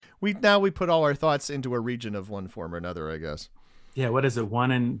we put all our thoughts into a region of one form or another, I guess. Yeah, what is it?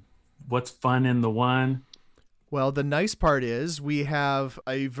 What's fun in the one? Well, the nice part is we have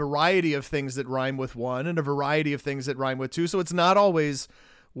a variety of things that rhyme with one and a variety of things that rhyme with two. So it's not always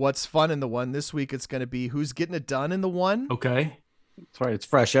what's fun in the one. This week it's going to be who's getting it done in the one. Okay. That's right. It's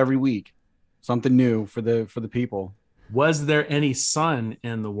fresh every week. Something new for the people. Was there any sun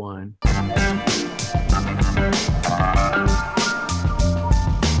in the one?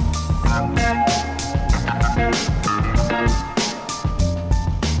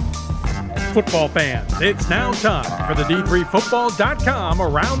 Football fans, it's now time for the D3Football.com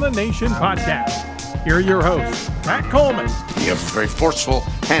Around the Nation podcast. Here are your hosts, Pat Coleman. You have a very forceful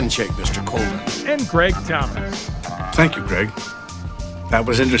handshake, Mr. Coleman. And Greg Thomas. Thank you, Greg. That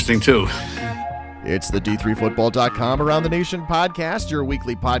was interesting, too. It's the D3Football.com Around the Nation podcast, your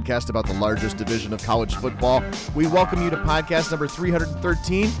weekly podcast about the largest division of college football. We welcome you to podcast number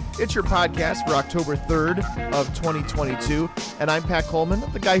 313. It's your podcast for October 3rd of 2022. And I'm Pat Coleman,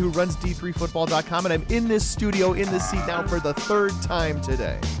 the guy who runs D3Football.com, and I'm in this studio, in this seat now for the third time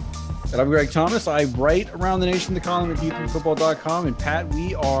today. And I'm Greg Thomas. I write Around the Nation, the column at D3Football.com. And Pat,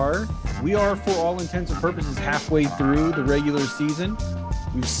 we are, for all intents and purposes, halfway through the regular season.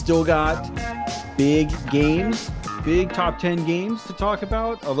 We've still got big games, big top 10 games to talk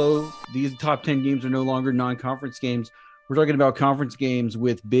about. Although these top 10 games are no longer non-conference games, we're talking about conference games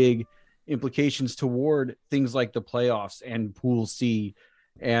with big implications toward things like the playoffs and Pool C.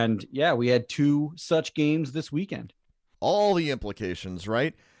 And yeah, we had two such games this weekend. All the implications,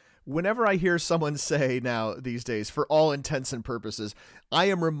 right? Whenever I hear someone say now these days, for all intents and purposes, I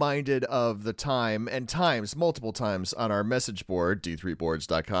am reminded of the time and times, multiple times on our message board,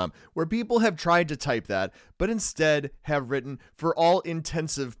 d3boards.com, where people have tried to type that, but instead have written for all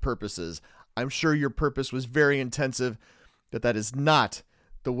intensive purposes. I'm sure your purpose was very intensive, but that is not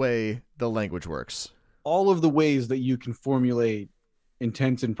the way the language works. All of the ways that you can formulate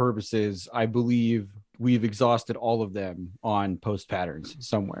intents and purposes, I believe we've exhausted all of them on post patterns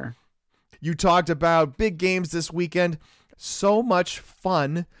somewhere. You talked about big games this weekend. So much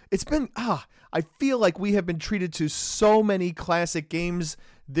fun. It's been, I feel like we have been treated to so many classic games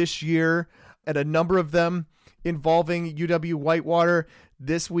this year, and a number of them involving UW Whitewater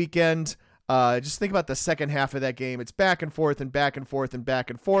this weekend. Just think about the second half of that game. It's back and forth and back and forth and back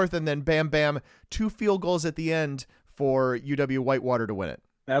and forth, and then bam, bam, 2 field goals at the end for UW Whitewater to win it.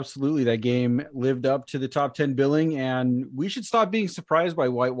 Absolutely. That game lived up to the top 10 billing, and we should stop being surprised by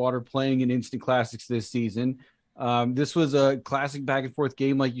Whitewater playing in instant classics this season. This was a classic back and forth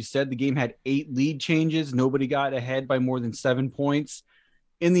game. Like you said, the game had 8 lead changes. Nobody got ahead by more than 7 points.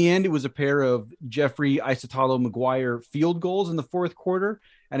 In the end, it was a pair of Jeffrey Isotalo-McGuire field goals in the fourth quarter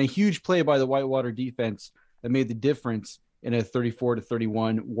and a huge play by the Whitewater defense that made the difference in a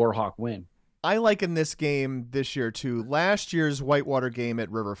 34-31 Warhawk win. I liken this game this year to last year's Whitewater game at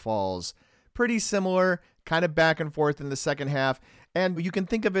River Falls. Pretty similar, kind of back and forth in the second half. And you can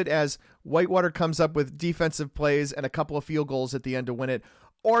think of it as Whitewater comes up with defensive plays and a couple of field goals at the end to win it.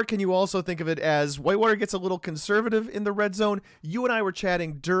 Or can you also think of it as Whitewater gets a little conservative in the red zone? You and I were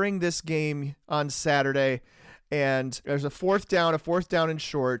chatting during this game on Saturday, and there's a fourth down and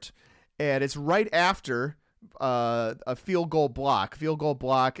short, and it's right after a field goal block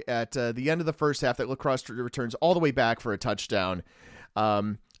at the end of the first half that La Crosse returns all the way back for a touchdown.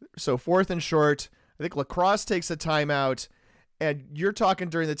 So fourth and short, I think La Crosse takes a timeout, and you're talking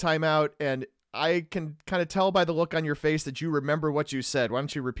during the timeout, and I can kind of tell by the look on your face that you remember what you said. Why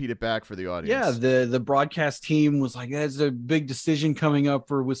don't you repeat it back for the audience? Yeah, the broadcast team was like, there's a big decision coming up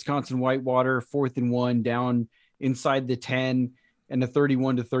for Wisconsin Whitewater, 4th and 1 down inside the 10 and a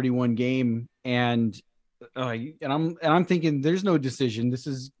 31-31 game. And I'm thinking there's no decision. This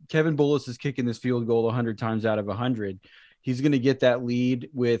is Kevin Bullis is kicking this field goal 100 times out of 100. He's going to get that lead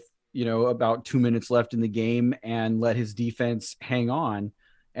with, about 2 minutes left in the game and let his defense hang on.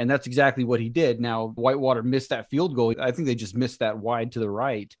 And that's exactly what he did. Now, Whitewater missed that field goal. I think they just missed that wide to the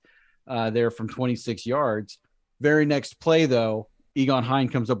right there from 26 yards. Very next play, though, Egon Hine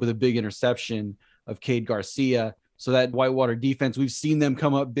comes up with a big interception of Cade Garcia. So that Whitewater defense, we've seen them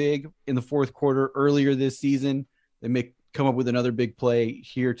come up big in the fourth quarter earlier this season. They may come up with another big play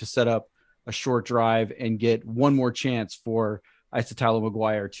here to set up a short drive and get one more chance for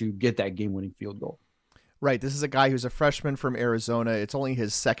Isotalo-McGuire to get that game-winning field goal. Right. This is a guy who's a freshman from Arizona. It's only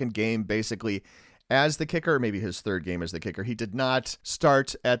his second game, basically, as the kicker, or maybe his third game as the kicker. He did not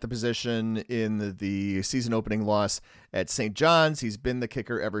start at the position in the season opening loss at St. John's. He's been the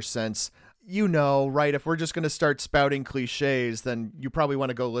kicker ever since. right? If we're just going to start spouting cliches, then you probably want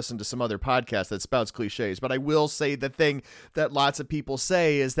to go listen to some other podcast that spouts cliches. But I will say the thing that lots of people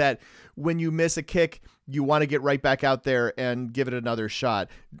say is that when you miss a kick, you want to get right back out there and give it another shot,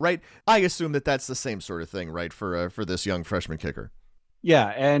 right? I assume that that's the same sort of thing, right, for this young freshman kicker.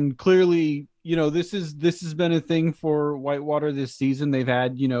 Yeah, and clearly, this has been a thing for Whitewater this season. They've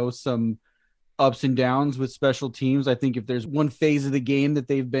had, some ups and downs with special teams. I think if there's one phase of the game that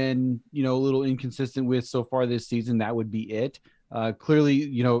they've been, a little inconsistent with so far this season, that would be it.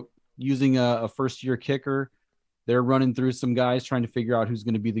 Clearly, using a first-year kicker, they're running through some guys trying to figure out who's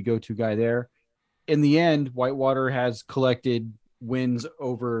going to be the go-to guy there. In the end, Whitewater has collected wins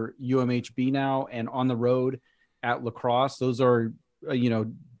over UMHB now and on the road at La Crosse. Those are,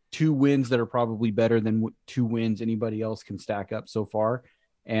 2 wins that are probably better than 2 wins anybody else can stack up so far.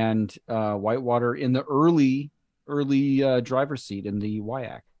 And Whitewater in the early driver's seat in the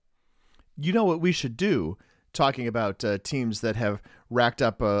WIAC. You know what we should do, talking about teams that have racked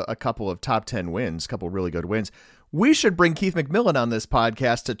up a couple of top 10 wins, a couple of really good wins. We should bring Keith McMillan on this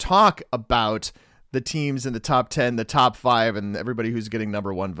podcast to talk about the teams in the top 10, the top 5, and everybody who's getting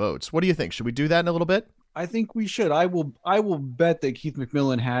number 1 votes. What do you think? Should we do that in a little bit? I think we should. I will bet that Keith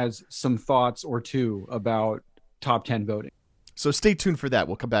McMillan has some thoughts or two about top 10 voting. So stay tuned for that.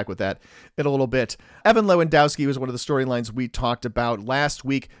 We'll come back with that in a little bit. Evan Lewandowski was one of the storylines we talked about last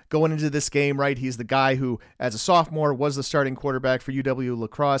week going into this game, right? He's the guy who, as a sophomore, was the starting quarterback for UW La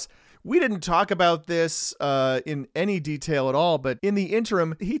Crosse. We didn't talk about this in any detail at all, but in the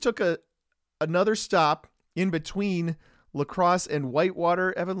interim, he took another stop in between La Crosse and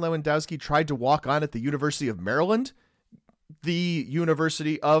Whitewater. Evan Lewandowski tried to walk on at the University of Maryland, the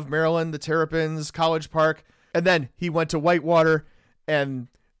University of Maryland, the Terrapins, College Park. And then he went to Whitewater, and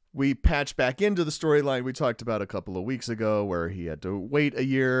we patched back into the storyline we talked about a couple of weeks ago where he had to wait a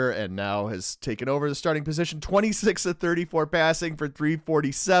year and now has taken over the starting position. 26 of 34 passing for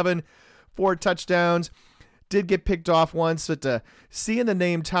 347, 4 touchdowns. Did get picked off once, but seeing the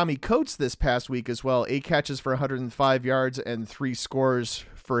name Tommy Coates this past week as well, 8 catches for 105 yards and 3 scores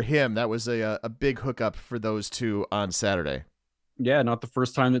for him. That was a big hookup for those two on Saturday. Yeah, not the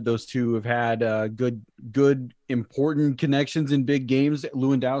first time that those two have had good, important connections in big games.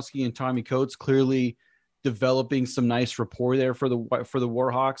 Lewandowski and Tommy Coates clearly developing some nice rapport there for the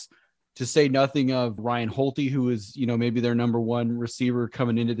Warhawks. To say nothing of Ryan Holte, who is maybe their number 1 receiver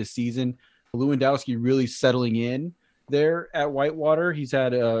coming into the season. Lewandowski really settling in there at Whitewater. He's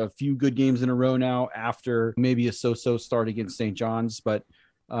had a few good games in a row now after maybe a so-so start against St. John's. But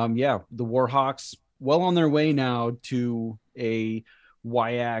the Warhawks well on their way now to a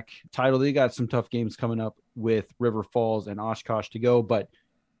WIAC title. They got some tough games coming up with River Falls and Oshkosh to go, but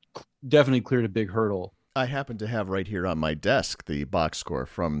definitely cleared a big hurdle. I happen to have right here on my desk the box score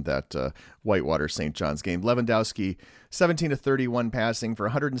from that Whitewater St. John's game. Lewandowski, 17 of 31 passing for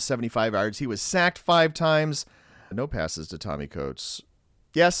 175 yards. He was sacked 5 times. No passes to Tommy Coates.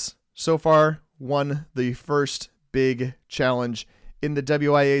 Yes, so far won the first big challenge in the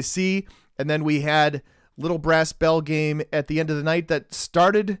WIAC. And then we had Little Brass Bell game at the end of the night that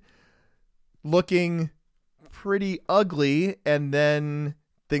started looking pretty ugly, and then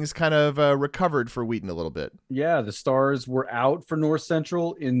things kind of recovered for Wheaton a little bit. Yeah, the Stars were out for North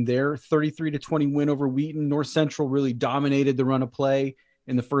Central in their 33-20 win over Wheaton. North Central really dominated the run of play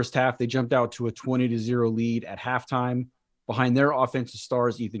in the first half. They jumped out to a 20-0 lead at halftime. Behind their offensive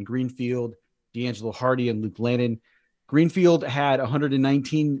stars, Ethan Greenfield, D'Angelo Hardy, and Luke Lannon. Greenfield had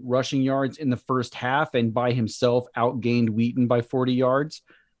 119 rushing yards in the first half and by himself outgained Wheaton by 40 yards.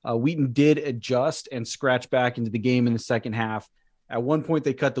 Wheaton did adjust and scratch back into the game in the second half. At one point,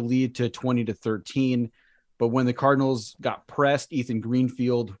 they cut the lead to 20-13, but when the Cardinals got pressed, Ethan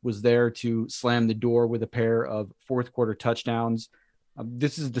Greenfield was there to slam the door with a pair of fourth quarter touchdowns.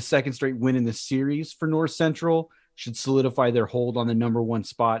 This is the second straight win in the series for North Central, should solidify their hold on the number 1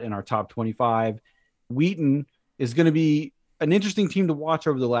 spot in our top 25. Wheaton is going to be an interesting team to watch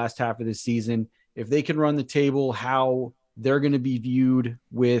over the last half of this season. If they can run the table, how they're going to be viewed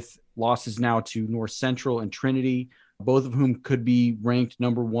with losses now to North Central and Trinity, both of whom could be ranked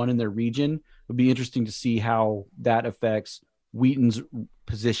number 1 in their region. It would be interesting to see how that affects Wheaton's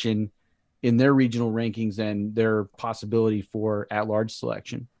position in their regional rankings and their possibility for at-large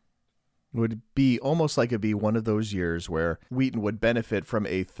selection. Would be almost like it'd be one of those years where Wheaton would benefit from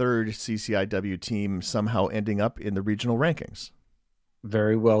a third CCIW team somehow ending up in the regional rankings.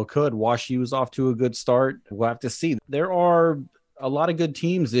 Very well could. Wash U is off to a good start. We'll have to see. There are a lot of good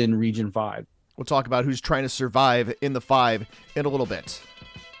teams in Region 5. We'll talk about who's trying to survive in the 5 in a little bit.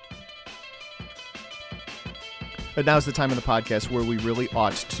 But now's the time in the podcast where we really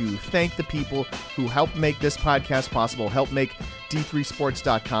ought to thank the people who help make this podcast possible, help make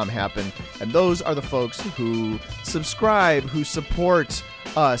D3Sports.com happen. And those are the folks who subscribe, who support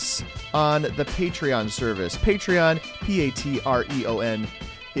us on the Patreon service. Patreon, Patreon,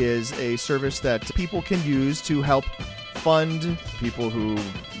 is a service that people can use to help fund people who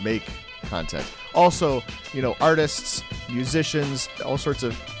make content. Also, artists, musicians, all sorts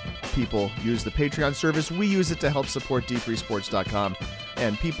of people use the Patreon service. We use it to help support D3Sports.com,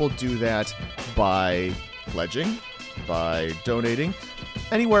 and people do that by pledging, by donating,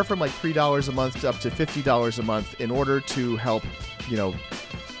 anywhere from like $3 a month to up to $50 a month in order to help,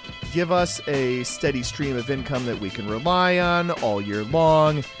 give us a steady stream of income that we can rely on all year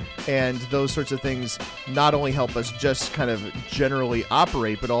long. And those sorts of things not only help us just kind of generally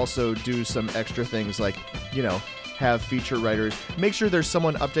operate, but also do some extra things like, have feature writers. Make sure there's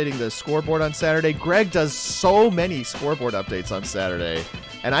someone updating the scoreboard on Saturday. Greg does so many scoreboard updates on Saturday,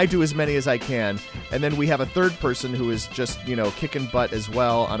 and I do as many as I can. And then we have a third person who is just, kicking butt as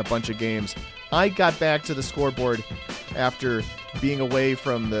well on a bunch of games. I got back to the scoreboard after being away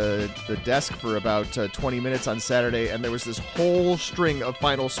from the desk for about 20 minutes on Saturday, and there was this whole string of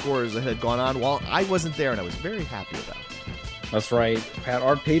final scores that had gone on while I wasn't there, and I was very happy about it. That's right, Pat.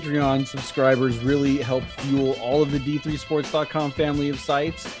 Our Patreon subscribers really help fuel all of the D3Sports.com family of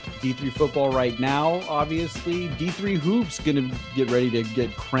sites. D3 Football right now, obviously. D3 Hoops going to get ready to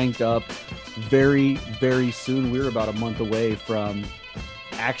get cranked up very, very soon. We're about a month away from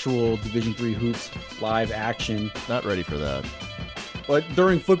actual Division III Hoops live action. Not ready for that. But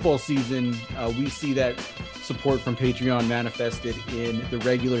during football season, we see that support from Patreon manifested in the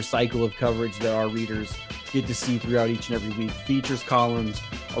regular cycle of coverage that our readers get to see throughout each and every week. Features, columns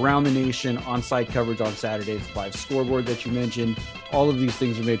around the nation, on-site coverage on Saturdays, live scoreboard that you mentioned. All of these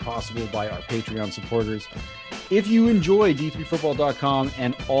things are made possible by our Patreon supporters. If you enjoy D3Football.com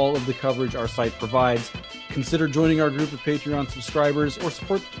and all of the coverage our site provides, consider joining our group of Patreon subscribers or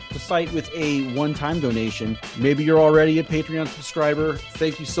support the site with a one-time donation. Maybe you're already a Patreon subscriber.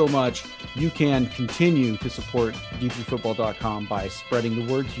 Thank you so much. You can continue to support D3Football.com by spreading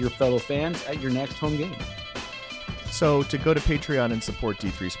the word to your fellow fans at your next home game. So to go to Patreon and support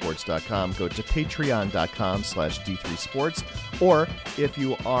D3Sports.com, go to patreon.com/D3Sports. Or if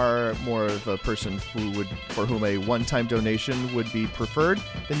you are more of a person for whom a one-time donation would be preferred,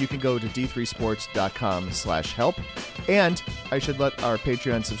 then you can go to D3Sports.com/help. And I should let our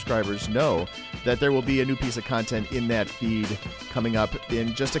Patreon subscribers know that there will be a new piece of content in that feed coming up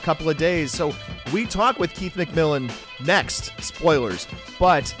in just a couple of days. So we talk with Keith McMillan next, spoilers.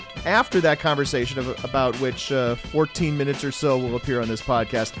 But after that conversation about which 14 minutes or so will appear on this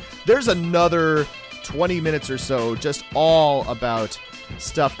podcast, there's another 20 minutes or so just all about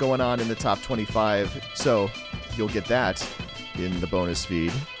stuff going on in the top 25. So you'll get that in the bonus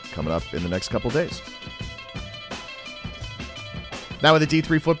feed coming up in the next couple days. Now with the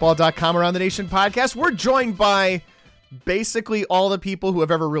D3Football.com Around the Nation podcast, we're joined by basically all the people who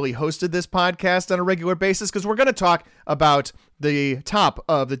have ever really hosted this podcast on a regular basis, because we're going to talk about the top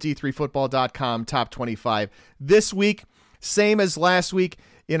of the D3Football.com top 25 this week, same as last week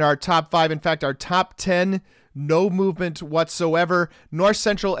in our top 5. In fact, our top 10, no movement whatsoever. North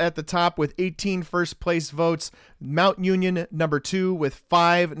Central at the top with 18 first place votes. Mount Union number 2 with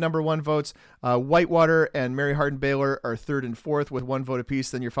 5 number 1 votes. Whitewater and Mary Hardin-Baylor are 3rd and 4th with 1 vote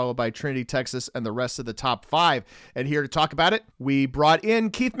apiece. Then you're followed by Trinity, Texas, and the rest of the top 5. And here to talk about it, we brought in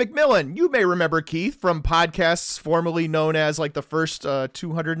Keith McMillan. You may remember Keith from podcasts formerly known as like the first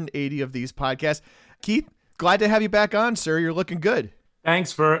 280 of these podcasts. Keith, glad to have you back on, sir. You're looking good.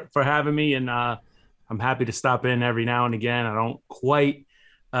 Thanks for having me, and I'm happy to stop in every now and again. I don't quite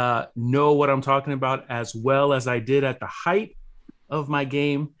know what I'm talking about as well as I did at the height of my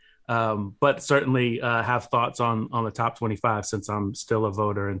game, but certainly have thoughts on the top 25 since I'm still a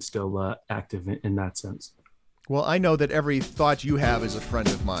voter and still active in that sense. Well, I know that every thought you have is a friend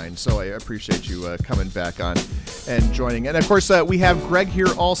of mine, so I appreciate you coming back on and joining. And, of course, we have Greg here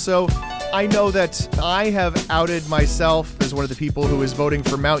also. I know that I have outed myself as one of the people who is voting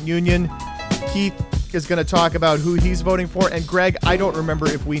for Mount Union. Keith is going to talk about who he's voting for. And, Greg, I don't remember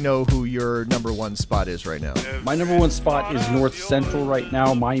if we know who your number 1 spot is right now. My number 1 spot is North Central right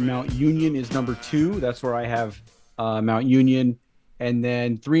now. My Mount Union is number 2. That's where I have Mount Union. And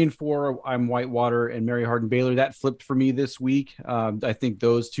then 3 and 4, I'm Whitewater and Mary Hardin-Baylor. That flipped for me this week. I think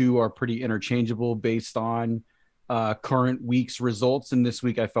those two are pretty interchangeable based on current week's results. And this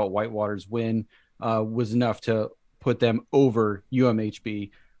week I felt Whitewater's win was enough to put them over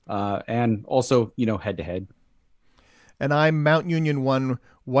UMHB and also, head to head. and I'm Mount Union 1,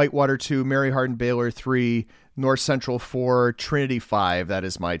 Whitewater 2, Mary Hardin Baylor 3, North Central 4, Trinity 5. That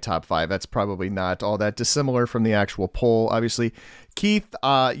is my top 5. That's probably not all that dissimilar from the actual poll, obviously. Keith,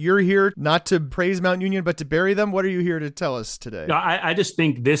 you're here not to praise Mount Union, but to bury them. What are you here to tell us today? No, I just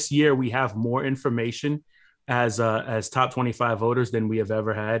think this year we have more information as top 25 voters than we have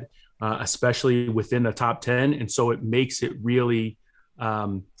ever had, especially within the top 10. And so it makes it really, I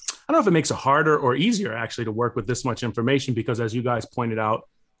don't know if it makes it harder or easier actually to work with this much information, because as you guys pointed out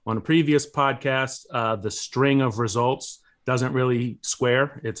on a previous podcast, the string of results doesn't really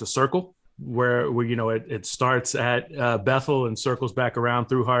square. It's a circle where it starts at Bethel and circles back around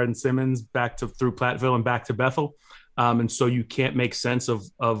through Hardin Simmons, through Platteville and back to Bethel. And so you can't make sense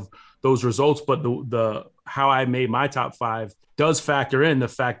of those results. But the how I made my top 5 does factor in the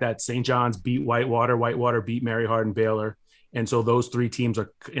fact that St. John's beat Whitewater beat Mary Hardin Baylor. And so those 3 teams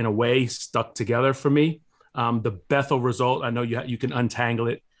are in a way stuck together for me. The Bethel result, I know you can untangle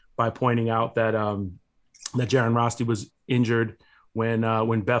it by pointing out that that Jaron Rosti was injured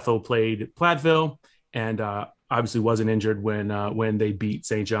when Bethel played Platteville, and obviously wasn't injured when they beat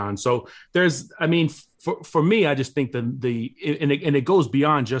St. John. So for me, I just think it goes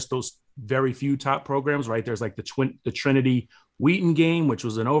beyond just those very few top programs, right? There's like the Trinity Wheaton game, which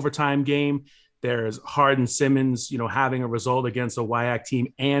was an overtime game. There's Hardin Simmons, having a result against a WIAC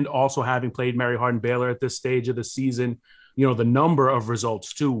team and also having played Mary Hardin Baylor at this stage of the season. The number of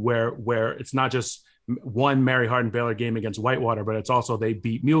results too, where it's not just one Mary Hardin Baylor game against Whitewater, but it's also they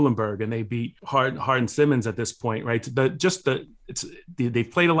beat Muhlenberg and they beat Hardin Simmons at this point, right?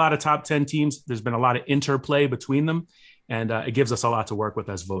 They've played a lot of top 10 teams. There's been a lot of interplay between them, and it gives us a lot to work with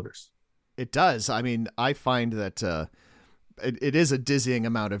as voters. It does. I mean, I find that it is a dizzying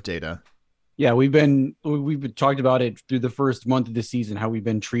amount of data. Yeah, we've been talked about it through the first month of the season, how we've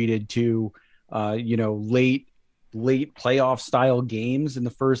been treated to, late playoff style games in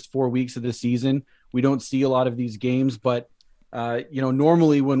the first 4 weeks of the season. We don't see a lot of these games, but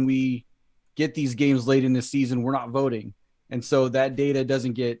normally when we get these games late in the season, we're not voting. And so that data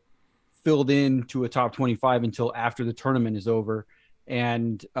doesn't get filled in to a top 25 until after the tournament is over.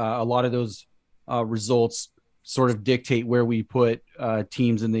 And a lot of those results sort of dictate where we put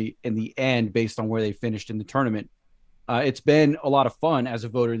teams in the end based on where they finished in the tournament. It's been a lot of fun as a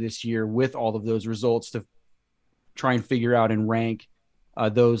voter this year with all of those results to try and figure out and rank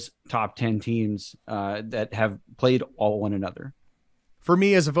those top 10 teams that have played all one another. For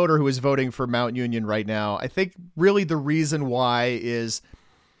me, as a voter who is voting for Mount Union right now, I think really the reason why is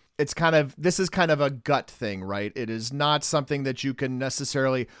this is kind of a gut thing, right? It is not something that you can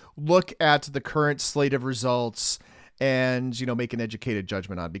necessarily look at the current slate of results and, make an educated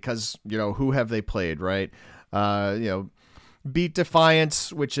judgment on, because, who have they played, right? Beat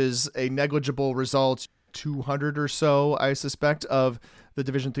Defiance, which is a negligible result. 200 or so, I suspect, of the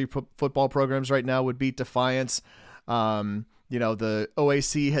Division III football programs right now would beat Defiance. The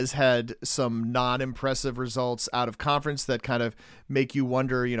OAC has had some non-impressive results out of conference that kind of make you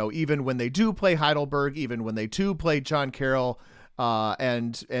wonder, even when they do play Heidelberg, even when they do play John Carroll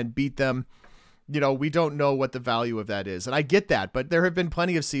and beat them, we don't know what the value of that is. And I get that, but there have been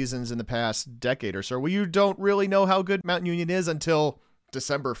plenty of seasons in the past decade or so where you don't really know how good Mount Union is until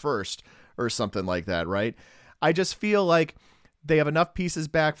December 1st or something like that, right? I just feel like they have enough pieces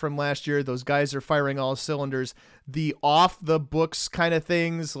back from last year. Those guys are firing all cylinders. The off-the-books kind of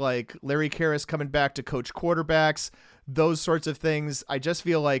things, like Larry Karras coming back to coach quarterbacks, those sorts of things, I just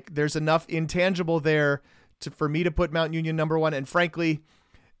feel like there's enough intangible there for me to put Mount Union number 1. And frankly,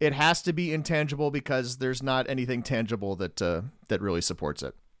 it has to be intangible because there's not anything tangible that really supports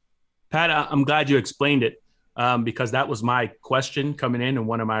it. Pat, I'm glad you explained it because that was my question coming in and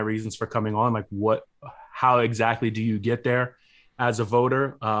one of my reasons for coming on. Like, how exactly do you get there as a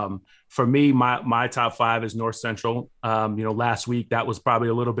voter? For me, my top 5 is North Central. Last week that was probably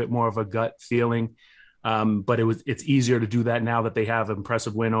a little bit more of a gut feeling, but it's easier to do that now that they have an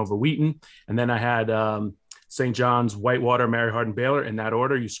impressive win over Wheaton. And then I had St. John's, Whitewater, Mary Hardin, Baylor in that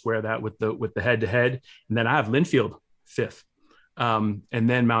order. You square that with the head-to-head, and then I have Linfield 5th, and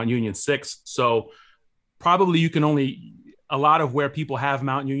then Mount Union 6th. So probably you can only a lot of where people have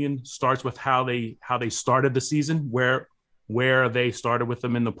Mount Union starts with how they started the season, where they started with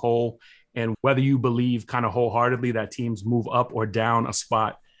them in the poll, and whether you believe kind of wholeheartedly that teams move up or down a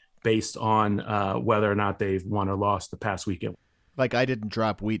spot based on whether or not they've won or lost the past weekend. Like, I didn't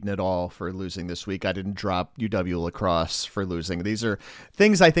drop Wheaton at all for losing this week. I didn't drop UW La Crosse for losing. These are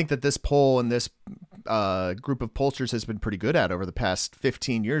things I think that this poll and this group of pollsters has been pretty good at over the past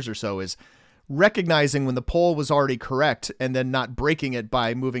 15 years or so, is recognizing when the poll was already correct and then not breaking it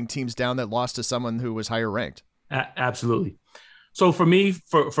by moving teams down that lost to someone who was higher ranked. Absolutely. So for me,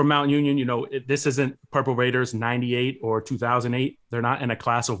 for Mount Union, this isn't Purple Raiders 98 or 2008. They're not in a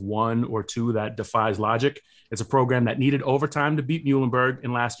class of 1 or 2 that defies logic. It's a program that needed overtime to beat Muhlenberg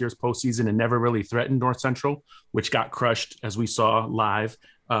in last year's postseason and never really threatened North Central, which got crushed, as we saw live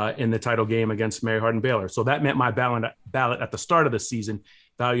in the title game against Mary Hardin Baylor. So that meant my ballot at the start of the season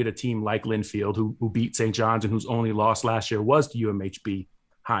valued a team like Linfield, who beat St. John's and whose only loss last year was to UMHB,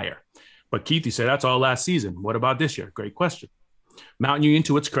 higher. But Keith, you said that's all last season. What about this year? Great question. Mount Union,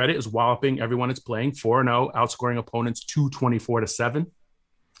 to its credit, is walloping everyone it's playing 4-0, outscoring opponents 224-7.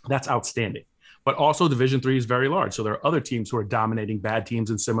 That's outstanding. But also Division III is very large. So there are other teams who are dominating bad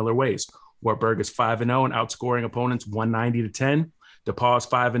teams in similar ways. Wartburg is 5-0 and outscoring opponents 190-10. DePaul is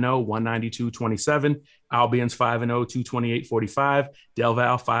 5-0, 192-27. Albion's 5-0, 228-45. Del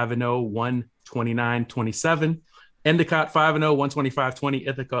Val 5-0, 129-27. Endicott 5-0, 125-20.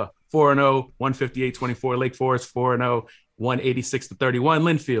 Ithaca 4-0, 158-24. Lake Forest 4-0, 186-31.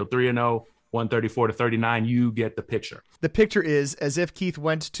 Linfield 3-0, 134-39. You get the picture. The picture is as if Keith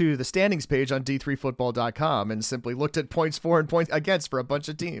went to the standings page on d3football.com and simply looked at points for and points against for a bunch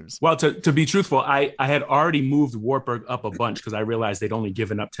of teams. Well, to be truthful, I had already moved Wartburg up a bunch because I realized they'd only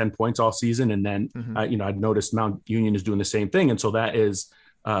given up 10 points all season. And then, I'd noticed Mount Union is doing the same thing. And so that is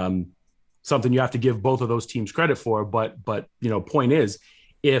something you have to give both of those teams credit for. But point is,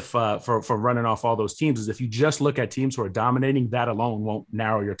 if for running off all those teams, is if you just look at teams who are dominating, that alone won't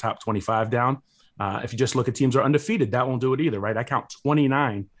narrow your top 25 down. If you just look at teams who are undefeated, that won't do it either, right? I count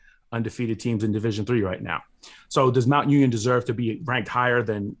 29 undefeated teams in Division III right now. So does Mount Union deserve to be ranked higher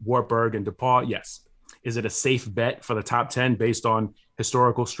than Wartburg and DePaul? Yes. Is it a safe bet for the top 10 based on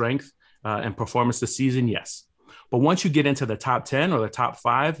historical strength and performance this season? Yes. But once you get into the top 10 or the top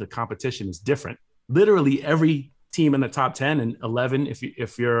 5, the competition is different. Literally every team in the top 10 and 11,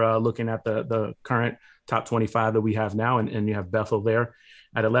 if you're looking at the current top 25 that we have now, and you have Bethel there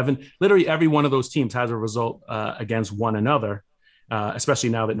at 11, literally every one of those teams has a result against one another, especially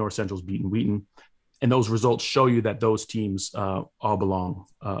now that North Central's beaten Wheaton. And those results show you that those teams all belong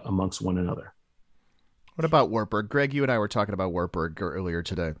amongst one another. What about Wartburg? Greg, you and I were talking about Wartburg earlier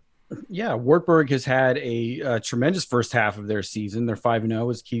today. Yeah, Wartburg has had a tremendous first half of their season. They're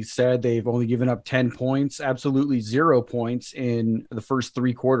 5-0, as Keith said. They've only given up 10 points, absolutely 0 points in the first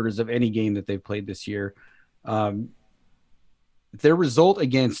 3 quarters of any game that they've played this year. Their result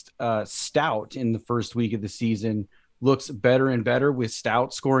against Stout in the first week of the season looks better and better, with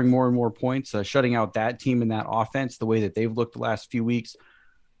Stout scoring more and more points, shutting out that team and that offense the way that they've looked the last few weeks.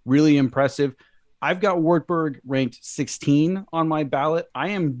 Really impressive. I've got Wartburg ranked 16 on my ballot. I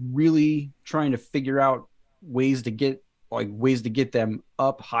am really trying to figure out ways to get them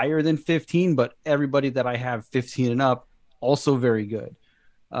up higher than 15, but everybody that I have 15 and up also very good.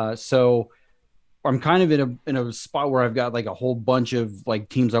 So I'm kind of in a spot where I've got like a whole bunch of like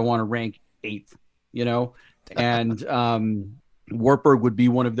teams I want to rank 8th, and Wartburg would be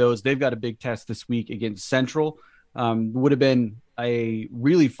one of those. They've got a big test this week against Central. Would have been a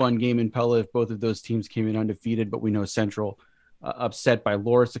really fun game in Pella if both of those teams came in undefeated, but we know Central upset by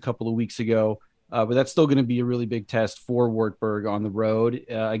Loris a couple of weeks ago. But that's still going to be a really big test for Wartburg on the road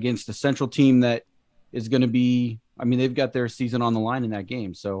against a Central team that is going to be, they've got their season on the line in that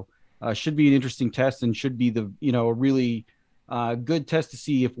game. So should be an interesting test, and should be a really good test to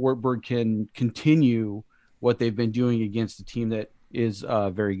see if Wartburg can continue what they've been doing against a team that is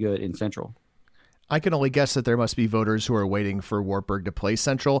very good in Central. I can only guess that there must be voters who are waiting for Wartburg to play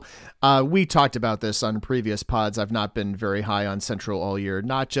Central. We talked about this on previous pods. I've not been very high on Central all year,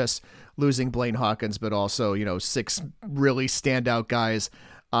 not just losing Blaine Hawkins, but also, 6 really standout guys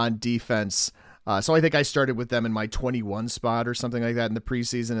on defense. So I think I started with them in my 21 spot or something like that in the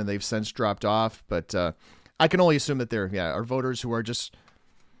preseason, and they've since dropped off. But I can only assume that there are voters who are just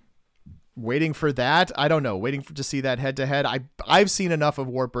waiting for that. I don't know, to see that head-to-head. I've seen enough of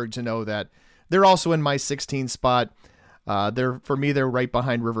Wartburg to know that they're also in my 16 spot. They're right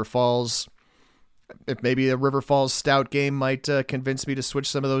behind River Falls. If maybe a River Falls Stout game might convince me to switch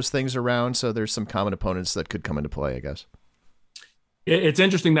some of those things around. So there's some common opponents that could come into play, I guess. It's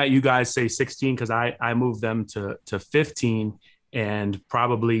interesting that you guys say 16 because I moved them to 15 and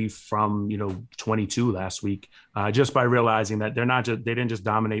probably from 22 last week, just by realizing that they didn't just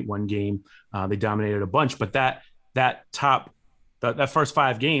dominate one game, they dominated a bunch. But that first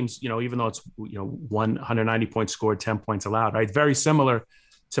 5 games, even though it's 190 points scored, 10 points allowed, right? Very similar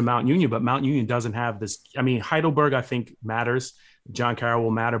to Mount Union, but Mount Union doesn't have this. Heidelberg I think matters. John Carroll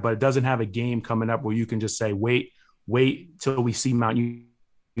will matter, but it doesn't have a game coming up where you can just say wait till we see Mount Union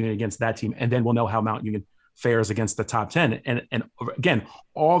against that team, and then we'll know how Mount Union fares against the top 10. And again,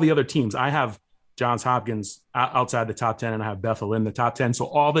 all the other teams, I have Johns Hopkins outside the top 10, and I have Bethel in the top 10. So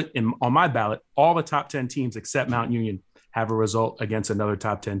on my ballot, all the top 10 teams except Mount Union have a result against another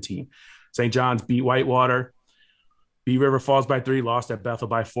top 10 team. St. John's beat Whitewater, beat River Falls by 3, lost at Bethel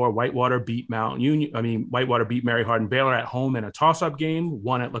by 4. Whitewater beat Whitewater beat Mary Hardin Baylor at home in a toss-up game,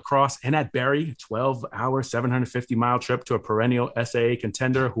 won at La Crosse and at Berry, 12-hour, 750-mile trip to a perennial SAA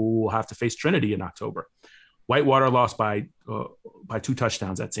contender who will have to face Trinity in October. Whitewater lost by 2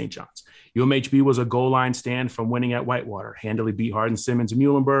 touchdowns at St. John's. UMHB was a goal line stand from winning at Whitewater, handily beat Hardin Simmons and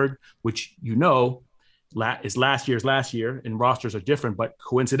Muhlenberg, which is last year, and rosters are different, but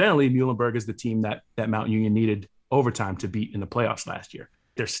coincidentally, Muhlenberg is the team that Mount Union needed overtime to beat in the playoffs last year.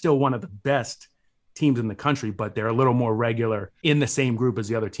 They're still one of the best teams in the country, but they're a little more regular in the same group as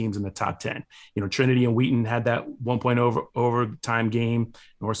the other teams in the top 10. Trinity and Wheaton had that 1-point overtime game.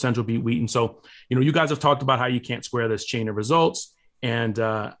 North Central beat Wheaton. So, you guys have talked about how you can't square this chain of results. And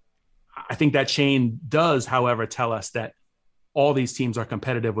I think that chain does, however, tell us that all these teams are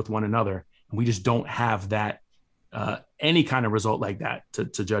competitive with one another. And we just don't have that any kind of result like that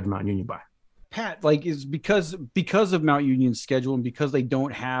to judge Mount Union by. Pat, is because of Mount Union's schedule and because they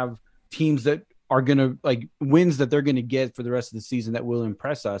don't have teams that are going to wins that they're going to get for the rest of the season that will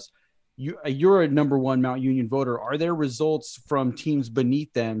impress us. You're a number one Mount Union voter. Are there results from teams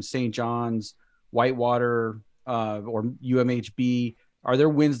beneath them, St. John's, Whitewater, or UMHB? Are there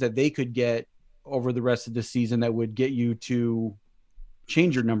wins that they could get over the rest of the season that would get you to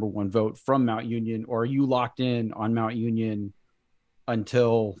change your number one vote from Mount Union? Or are you locked in on Mount Union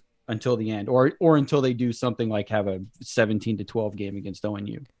until the end, or until they do something like have a 17-12 game against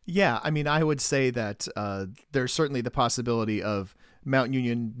ONU? Yeah, I would say that there's certainly the possibility of Mount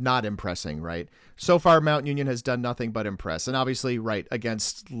Union not impressing, right? So far, Mount Union has done nothing but impress, and obviously, right,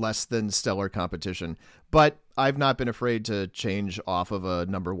 against less than stellar competition. But I've not been afraid to change off of a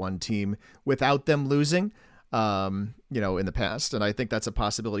number one team without them losing, in the past, and I think that's a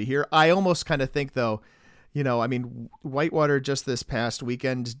possibility here. I almost kind of think, though, Whitewater just this past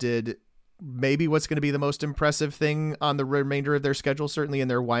weekend did maybe what's going to be the most impressive thing on the remainder of their schedule, certainly in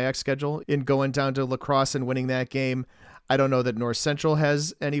their WIAC schedule, in going down to La Crosse and winning that game. I don't know that North Central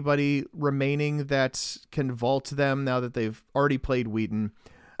has anybody remaining that can vault them now that they've already played Wheaton.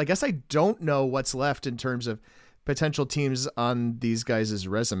 I guess I don't know what's left in terms of potential teams on these guys'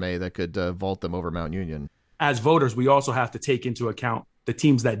 resume that could vault them over Mount Union. As voters, we also have to take into account the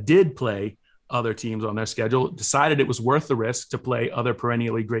teams that did play other teams on their schedule, decided it was worth the risk to play other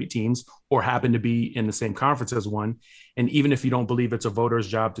perennially great teams or happen to be in the same conference as one. And even if you don't believe it's a voter's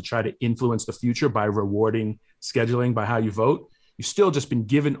job to try to influence the future by rewarding scheduling by how you vote, you've still just been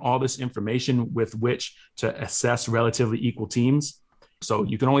given all this information with which to assess relatively equal teams. So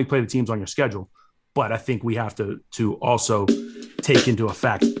you can only play the teams on your schedule. But I think we have to also take into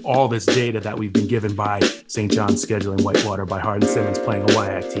effect all this data that we've been given by St. John's scheduling Whitewater, by Hardin Simmons playing a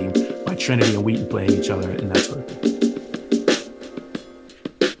WIAC team, by Trinity and Wheaton playing each other, and that sort of thing.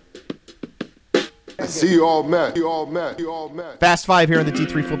 See you all met. Fast Five here on the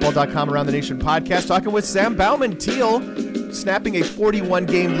D3Football.com Around the Nation podcast, talking with Sam Bauman. Teal snapping a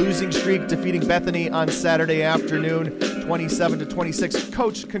 41-game losing streak, defeating Bethany on Saturday afternoon, 27-26.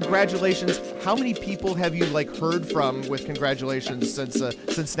 Coach, congratulations. How many people have you heard from with congratulations since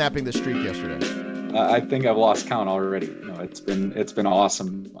snapping the streak yesterday? I think I've lost count already. It's been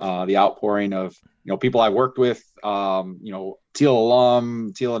awesome. The outpouring of people I worked with, Teal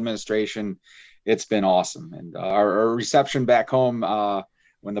alum, Teal administration. It's been awesome, and our reception back home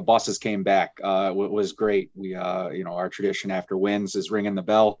when the buses came back was great. We our tradition after wins is ringing the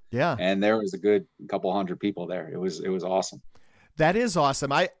bell. Yeah, and there was a good couple hundred people there. It was awesome. That is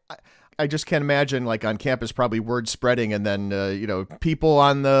awesome. I just can't imagine on campus probably word spreading and then people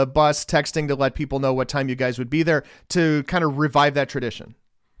on the bus texting to let people know what time you guys would be there to kind of revive that tradition.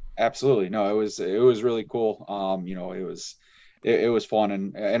 Absolutely. No, it was really cool. It was fun,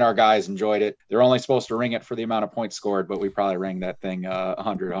 and our guys enjoyed it. They're only supposed to ring it for the amount of points scored, but we probably rang that thing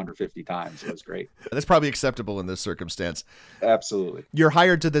 100, 150 times. It was great. That's probably acceptable in this circumstance. Absolutely. You're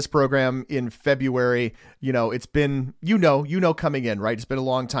hired to this program in February. It's been, coming in, right? It's been a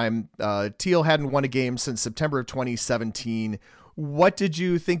long time. Teal hadn't won a game since September of 2017. What did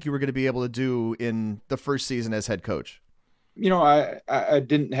you think you were going to be able to do in the first season as head coach? I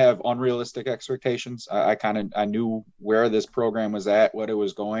didn't have unrealistic expectations. I knew where this program was at, what it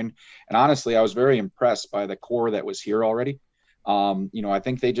was going. And honestly, I was very impressed by the core that was here already. I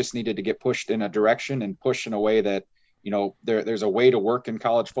think they just needed to get pushed in a direction and pushed in a way that, there's a way to work in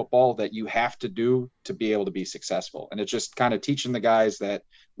college football that you have to do to be able to be successful. And it's just kind of teaching the guys that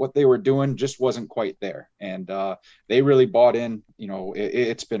what they were doing just wasn't quite there. And they really bought in.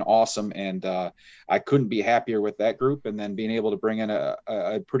 It's been awesome. And I couldn't be happier with that group. And then being able to bring in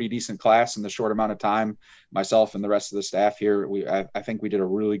a pretty decent class in the short amount of time, myself and the rest of the staff here, I think we did a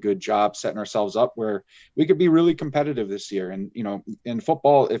really good job setting ourselves up where we could be really competitive this year. And, in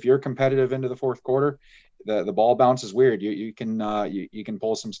football, if you're competitive into the fourth quarter, the ball bounces weird. You can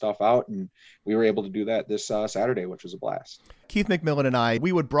pull some stuff out, and we were able to do that this Saturday, which was a blast. Keith McMillan and I,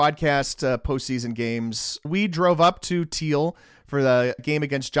 we would broadcast postseason games. We drove up to Teal for the game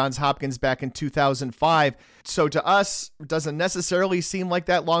against Johns Hopkins back in 2005. So to us, it doesn't necessarily seem like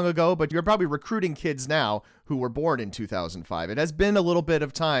that long ago, but you're probably recruiting kids now who were born in 2005. It has been a little bit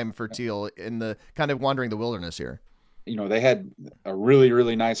of time for Teal in the kind of wandering the wilderness here. They had a really,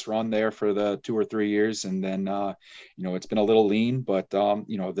 really nice run there for the 2 or 3 years. And then, it's been a little lean, but,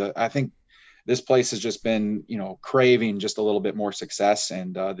 I think this place has just been, craving just a little bit more success.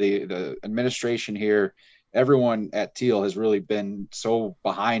 And the administration here, everyone at Teal has really been so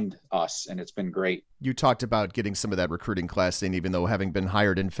behind us, and it's been great. You talked about getting some of that recruiting class in, even though having been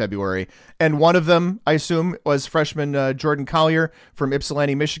hired in February. And one of them, I assume, was freshman Jordan Collier from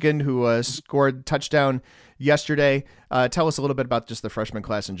Ypsilanti, Michigan, who scored touchdown yesterday. Tell us a little bit about just the freshman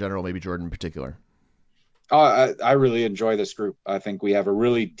class in general, maybe Jordan in particular. I really enjoy this group. I think we have a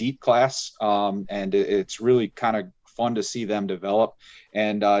really deep class, and it's really kind of fun to see them develop.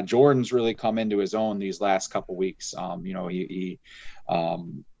 And Jordan's really come into his own these last couple weeks. He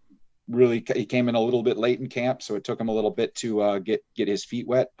came in a little bit late in camp, so it took him a little bit to get his feet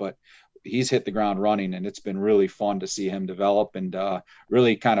wet, but he's hit the ground running, and it's been really fun to see him develop and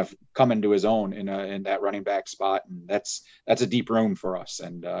really kind of come into his own in that running back spot. And that's a deep room for us,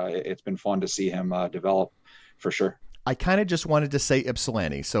 and it's been fun to see him develop for sure. I kind of just wanted to say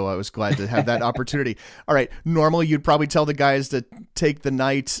Ypsilanti, so I was glad to have that opportunity. All right. Normally, you'd probably tell the guys to take the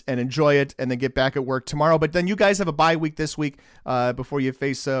night and enjoy it and then get back at work tomorrow. But then you guys have a bye week this week before you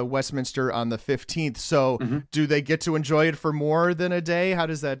face Westminster on the 15th. So do they get to enjoy it for more than a day?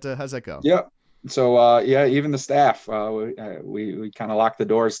 How's that go? Yeah. So, even the staff, we kind of locked the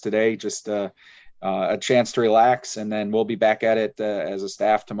doors today, just a chance to relax, and then we'll be back at it as a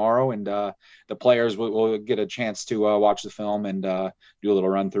staff tomorrow, and the players will get a chance to watch the film and do a little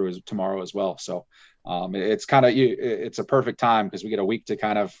run through tomorrow as well. So it's it's a perfect time because we get a week to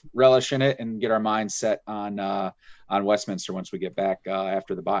kind of relish in it and get our minds set on Westminster once we get back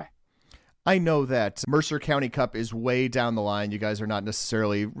after the bye. I know that Mercer County Cup is way down the line. You guys are not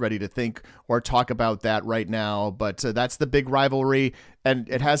necessarily ready to think or talk about that right now, but that's the big rivalry, and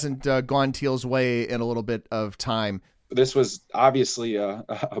it hasn't gone Teal's way in a little bit of time. This was obviously a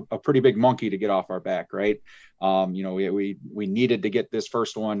pretty big monkey to get off our back, right? We needed to get this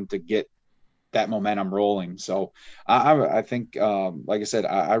first one to get that momentum rolling. So I think, like I said,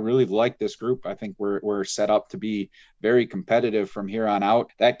 I really like this group. I think we're set up to be very competitive from here on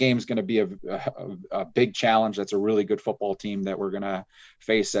out. That game's going to be a big challenge. That's a really good football team that we're going to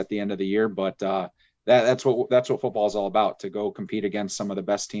face at the end of the year. But that's what football is all about, to go compete against some of the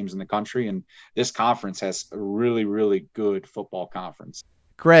best teams in the country. And this conference has a really, really good football conference.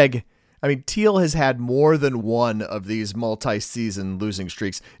 Greg, I mean, Teal has had more than one of these multi-season losing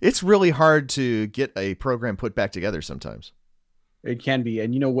streaks. It's really hard to get a program put back together sometimes. It can be.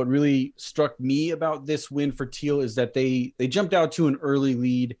 And what really struck me about this win for Teal is that they jumped out to an early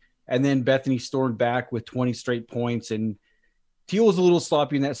lead, and then Bethany stormed back with 20 straight points. And Teal was a little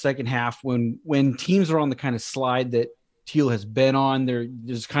sloppy in that second half when teams are on the kind of slide that Teal has been on.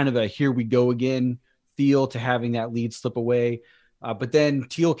 There's kind of a here we go again feel to having that lead slip away. But then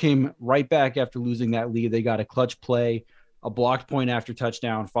Teal came right back after losing that lead. They got a clutch play, a blocked point after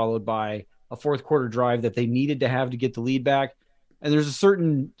touchdown, followed by a fourth quarter drive that they needed to have to get the lead back. And there's a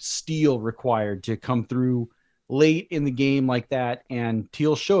certain steel required to come through late in the game like that. And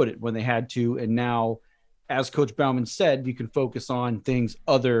Teal showed it when they had to. And now, as Coach Bauman said, you can focus on things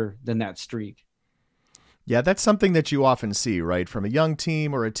other than that streak. Yeah, that's something that you often see, right? From a young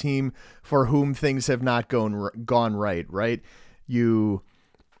team or a team for whom things have not gone right? You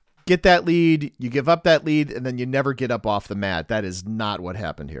get that lead, you give up that lead, and then you never get up off the mat. That is not what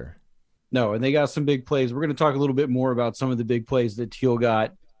happened here. No, and they got some big plays. We're going to talk a little bit more about some of the big plays that Teal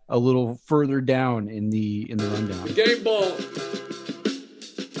got a little further down in the rundown. Game ball.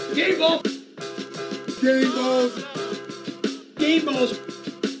 Game ball. Game balls. Game balls.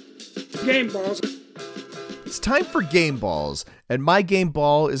 Game balls. It's time for game balls, and my game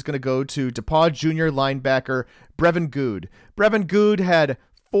ball is going to go to DePauw Junior linebacker Brevin Good. Brevin Good had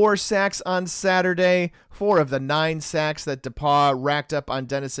 4 sacks on Saturday, 4 of the 9 sacks that DePaul racked up on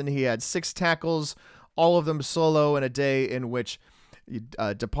Denison. He had 6 tackles, all of them solo, in a day in which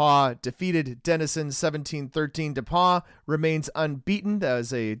DePaul defeated Denison 17-13. DePaul remains unbeaten. That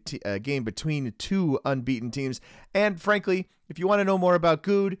was a game between 2 unbeaten teams. And frankly, if you want to know more about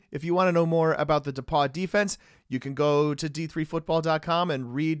Good, if you want to know more about the DePaul defense, you can go to d3football.com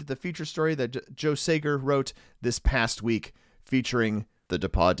and read the feature story that Joe Sager wrote this past week featuring the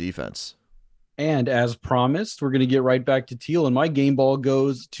DePaul defense. And as promised, we're going to get right back to Teal, and my game ball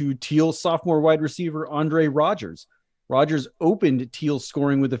goes to Teal sophomore wide receiver Andre Rogers. Rogers opened Teal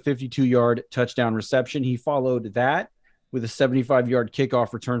scoring with a 52-yard touchdown reception. He followed that with a 75-yard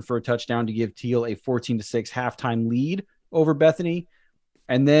kickoff return for a touchdown to give Teal a 14-6 halftime lead over Bethany.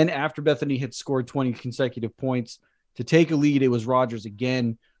 And then after Bethany had scored 20 consecutive points to take a lead, it was Rogers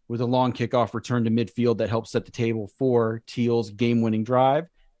again with a long kickoff return to midfield that helped set the table for Teal's game-winning drive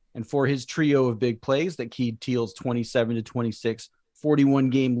and for his trio of big plays that keyed Teal's 27-26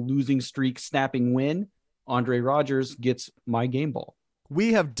 41-game losing streak snapping win. Andre Rogers gets my game ball.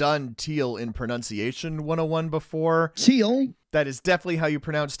 We have done Teal in pronunciation 101 before. Teal. That is definitely how you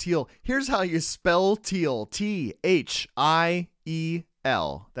pronounce Teal. Here's how you spell Teal. Thiel.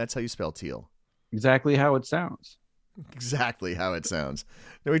 That's how you spell Teal. Exactly how it sounds. Exactly how it sounds.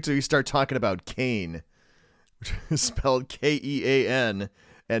 Now wait till you start talking about Kane, which is spelled Kean,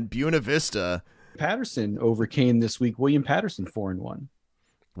 and Buena Vista. Patterson over Kane this week. William Patterson 4-1.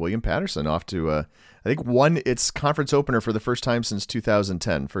 William Patterson off to, I think, won its conference opener for the first time since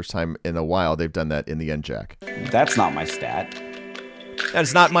 2010. First time in a while they've done that in the NJAC. That's not my stat. That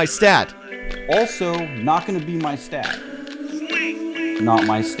is not my stat. Also, not going to be my stat. Not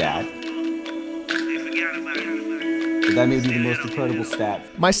my stat. But that may be the most incredible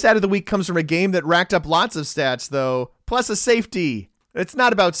stat. My stat of the week comes from a game that racked up lots of stats, though, plus a safety. It's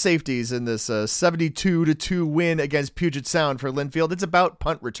not about safeties in this 72-2 win against Puget Sound for Linfield. It's about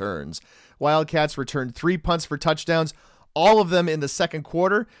punt returns. Wildcats returned 3 punts for touchdowns, all of them in the second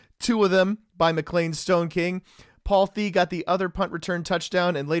quarter, 2 of them by McLean Stone King. Paul Thie got the other punt return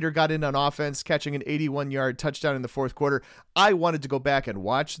touchdown and later got in on offense, catching an 81-yard touchdown in the fourth quarter. I wanted to go back and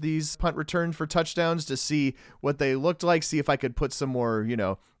watch these punt returns for touchdowns to see what they looked like, see if I could put some more,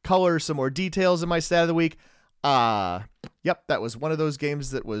 color, some more details in my stat of the week. Yep, that was one of those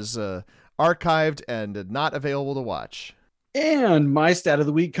games that was archived and not available to watch. And my stat of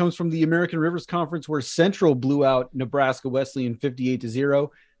the week comes from the American Rivers Conference, where Central blew out Nebraska Wesleyan 58-0.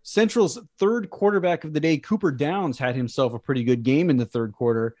 Central's third quarterback of the day, Cooper Downs, had himself a pretty good game in the third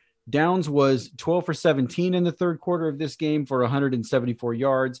quarter. Downs was 12 for 17 in the third quarter of this game for 174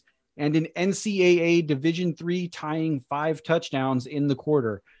 yards and an NCAA Division III tying 5 touchdowns in the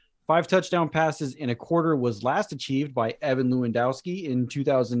quarter. 5 touchdown passes in a quarter was last achieved by Evan Lewandowski in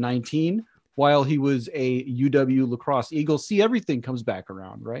 2019 while he was a UW Lacrosse Eagle. See, everything comes back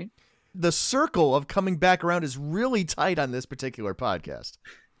around, right? The circle of coming back around is really tight on this particular podcast.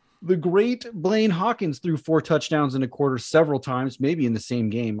 The great Blaine Hawkins threw 4 touchdowns in a quarter several times, maybe in the same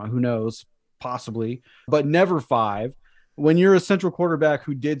game. Who knows? Possibly, but never 5. When you're a Central quarterback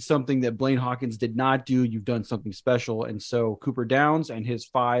who did something that Blaine Hawkins did not do, you've done something special. And so Cooper Downs and his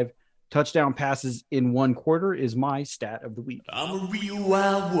 5 touchdown passes in 1 quarter is my stat of the week. I'm a real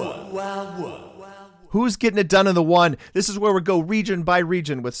wild one. Who's getting it done in the one? This is where we go region by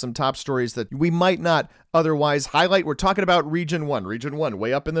region with some top stories that we might not otherwise highlight. We're talking about Region 1,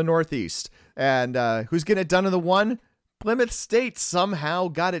 way up in the Northeast. And who's getting it done in the one? Plymouth State somehow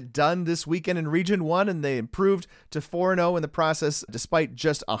got it done this weekend in Region 1, and they improved to 4-0 in the process despite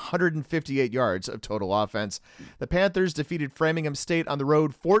just 158 yards of total offense. The Panthers defeated Framingham State on the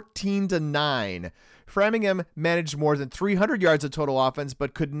road 14-9. Framingham managed more than 300 yards of total offense,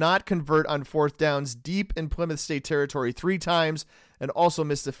 but could not convert on 4th downs deep in Plymouth State territory 3 times and also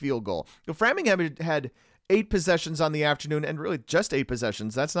missed a field goal. Framingham had 8 possessions on the afternoon, and really just 8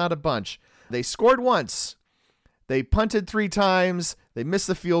 possessions. That's not a bunch. They scored once. They punted 3 times, they missed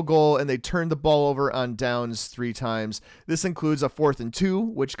the field goal, and they turned the ball over on downs 3 times. This includes a 4th and 2,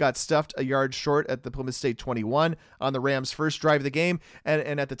 which got stuffed a yard short at the Plymouth State 21 on the Rams' first drive of the game,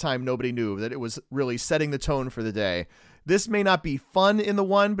 and at the time, nobody knew that it was really setting the tone for the day. This may not be fun in the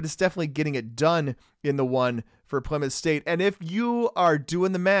one, but it's definitely getting it done in the one for Plymouth State. And if you are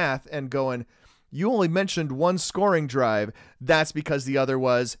doing the math and going, you only mentioned 1 scoring drive, that's because the other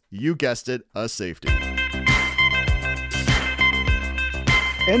was, you guessed it, a safety.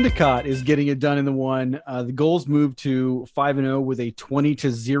 Endicott is getting it done in the one. The Gulls moved to 5-0 with a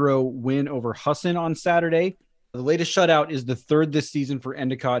 20-0 win over Husson on Saturday. The latest shutout is the 3rd this season for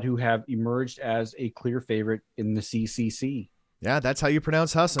Endicott, who have emerged as a clear favorite in the CCC. Yeah, that's how you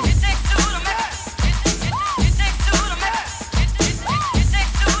pronounce Husson.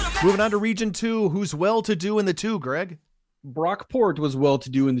 Moving on to Region 2, who's well-to-do in the 2, Greg? Brockport was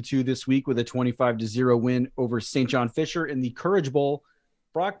well-to-do in the 2 this week with a 25-0 win over St. John Fisher in the Courage Bowl.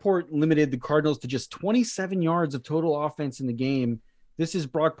 Brockport limited the Cardinals to just 27 yards of total offense in the game. This is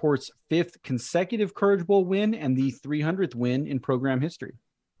Brockport's 5th consecutive Courage Bowl win and the 300th win in program history.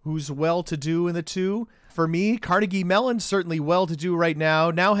 Who's well-to-do in the 2? For me, Carnegie Mellon certainly well-to-do right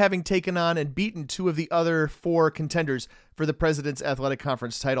now having taken on and beaten 2 of the other 4 contenders for the President's Athletic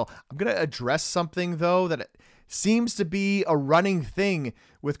Conference title. I'm going to address something, though, that seems to be a running thing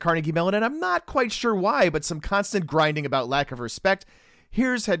with Carnegie Mellon, and I'm not quite sure why, but some constant grinding about lack of respect.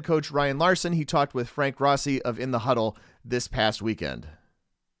 Here's head coach Ryan Larson. He talked with Frank Rossi of In the Huddle this past weekend.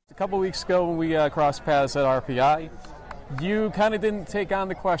 A couple weeks ago when we crossed paths at RPI, you kind of didn't take on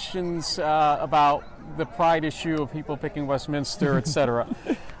the questions about the pride issue of people picking Westminster, etc.,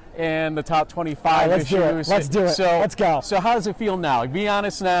 and the top 25 issues. Let's do it. Let's go. So how does it feel now? Be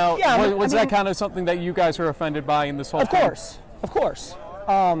honest now. Yeah, was that kind of something that you guys were offended by in this whole thing? Of course.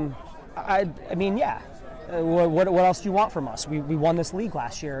 I mean, yeah. What else do you want from us? We won this league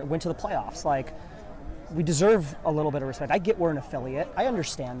last year, went to the playoffs. Like, we deserve a little bit of respect. I get we're an affiliate. I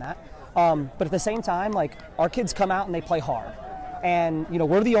understand that. But at the same time, like, our kids come out and they play hard. And, you know,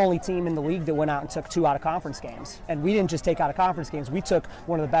 we're the only team in the league that went out and took 2 out-of-conference games. And we didn't just take out-of-conference games. We took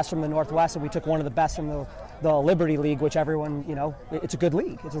one of the best from the Northwest, and we took one of the best from the Liberty League, which everyone, you know, it's a good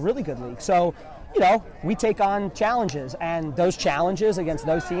league. It's a really good league. So, you know, we take on challenges, and those challenges against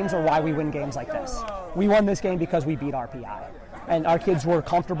those teams are why we win games like this. We won this game because we beat RPI. And our kids were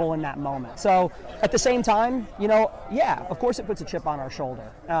comfortable in that moment. So at the same time, you know, yeah, of course it puts a chip on our shoulder.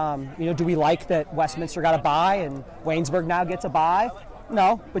 You know, do we like that Westminster got a bye and Waynesburg now gets a bye?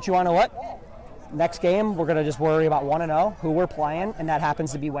 No, but you want to know what? Next game, we're going to just worry about 1-0, who we're playing, and that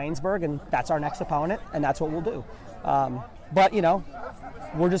happens to be Waynesburg, and that's our next opponent, and that's what we'll do. But, you know,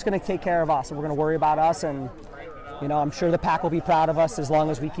 we're just going to take care of us, and we're going to worry about us, and, you know, I'm sure the Pack will be proud of us as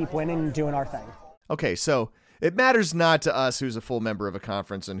long as we keep winning and doing our thing. Okay, so it matters not to us who's a full member of a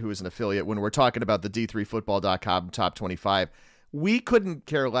conference and who is an affiliate when we're talking about the D3Football.com top 25. We couldn't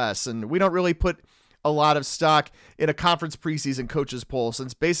care less, and we don't really put a lot of stock in a conference preseason coaches poll,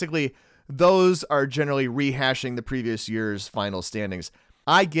 since basically those are generally rehashing the previous year's final standings.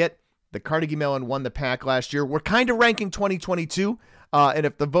 I get that Carnegie Mellon won the Pack last year. We're kind of ranking 2022, and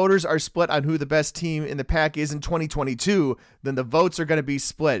if the voters are split on who the best team in the Pack is in 2022, then the votes are going to be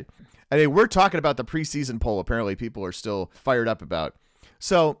split. I mean, we're talking about the preseason poll. Apparently, people are still fired up about.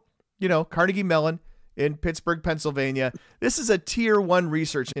 So, you know, Carnegie Mellon in Pittsburgh, Pennsylvania. This is a Tier 1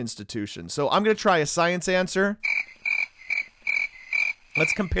 research institution. So I'm going to try a science answer.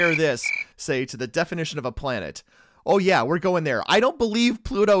 Let's compare this, say, to the definition of a planet. Oh, yeah, we're going there. I don't believe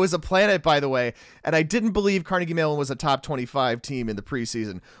Pluto is a planet, by the way, and I didn't believe Carnegie Mellon was a top 25 team in the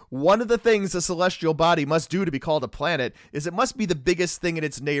preseason. One of the things a celestial body must do to be called a planet is it must be the biggest thing in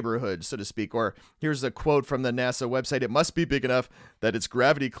its neighborhood, so to speak. Or here's a quote from the NASA website: it must be big enough that its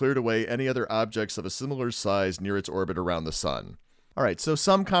gravity cleared away any other objects of a similar size near its orbit around the sun. All right, so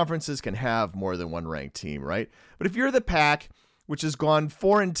some conferences can have more than one ranked team, right? But if you're the Pack, which has gone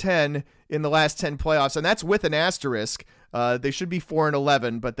 4-10 in the last 10 playoffs, and that's with an asterisk. They should be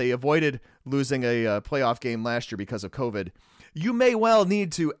 4-11, but they avoided losing a playoff game last year because of COVID. You may well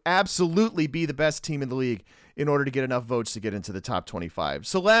need to absolutely be the best team in the league in order to get enough votes to get into the top 25.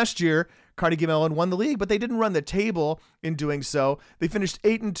 So last year, Carnegie Mellon won the league, but they didn't run the table in doing so. They finished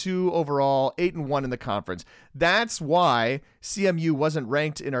 8-2 overall, 8-1 in the conference. That's why CMU wasn't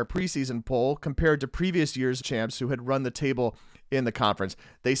ranked in our preseason poll compared to previous year's champs who had run the table in the conference.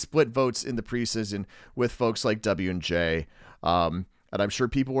 They split votes in the preseason with folks like W&J. And I'm sure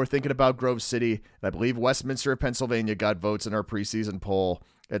people were thinking about Grove City. And I believe Westminster of Pennsylvania got votes in our preseason poll,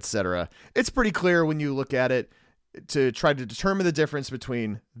 etc. It's pretty clear when you look at it to try to determine the difference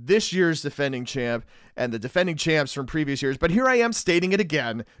between this year's defending champ and the defending champs from previous years. But here I am stating it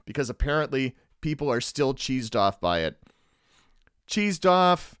again because apparently people are still cheesed off by it. Cheesed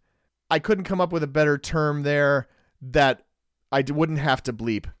off. I couldn't come up with a better term there that I wouldn't have to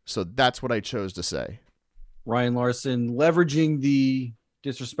bleep, so that's what I chose to say. Ryan Larson leveraging the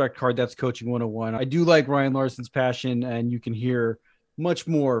disrespect card. That's Coaching 101. I do like Ryan Larson's passion, and you can hear much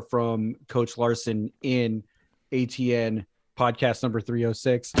more from Coach Larson in ATN podcast number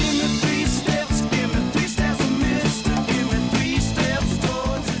 306.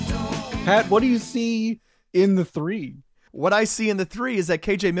 Pat, what do you see in the 3? What I see in the 3 is that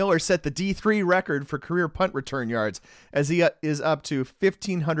KJ Miller set the D3 record for career punt return yards as he is up to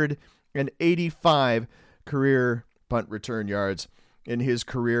 1,585 career punt return yards in his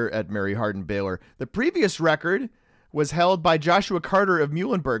career at Mary Hardin Baylor. The previous record was held by Joshua Carter of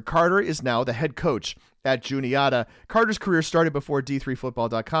Muhlenberg. Carter is now the head coach at Juniata. Carter's career started before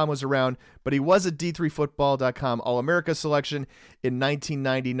D3Football.com was around, but he was a D3Football.com All-America selection in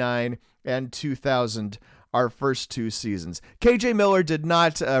 1999 and 2000, our first 2 seasons. KJ Miller did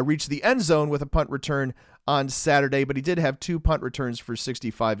not reach the end zone with a punt return on Saturday, but he did have 2 punt returns for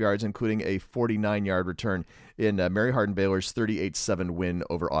 65 yards, including a 49-yard return in Mary Hardin Baylor's 38-7 win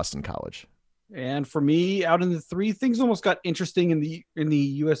over Austin College. And for me, out in the 3, things almost got interesting in the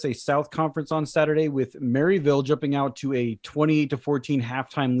USA South Conference on Saturday, with Maryville jumping out to a 28-14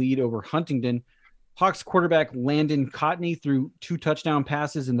 halftime lead over Huntington. Hawks quarterback Landon Cotney threw 2 touchdown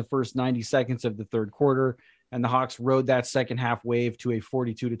passes in the first 90 seconds of the third quarter, and the Hawks rode that second half wave to a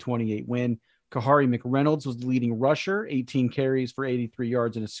 42-28 win. Kahari McReynolds was the leading rusher, 18 carries for 83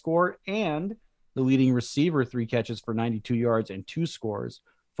 yards and a score, and the leading receiver, 3 catches for 92 yards and 2 scores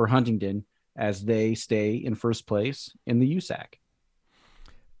for Huntington, as they stay in first place in the USAC.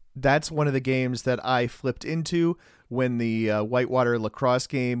 That's one of the games that I flipped into when the Whitewater lacrosse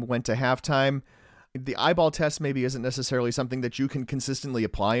game went to halftime. The eyeball test maybe isn't necessarily something that you can consistently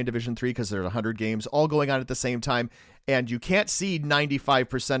apply in Division III because there's 100 games all going on at the same time, and you can't see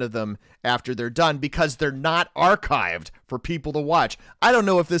 95% of them after they're done because they're not archived for people to watch. I don't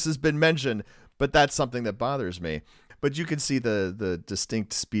know if this has been mentioned, but that's something that bothers me. But you can see the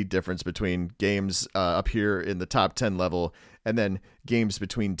distinct speed difference between games up here in the top 10 level and then games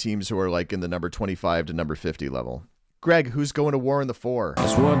between teams who are like in the number 25 to number 50 level. Greg, who's going to war in the 4?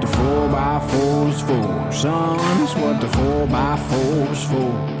 That's what the 4x4 is for, son. That's what the 4x4 is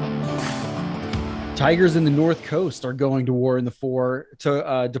for. Tigers in the North Coast are going to war in the 4.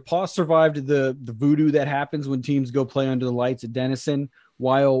 DePaul survived the voodoo that happens when teams go play under the lights at Denison,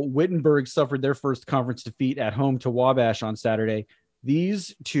 while Wittenberg suffered their first conference defeat at home to Wabash on Saturday.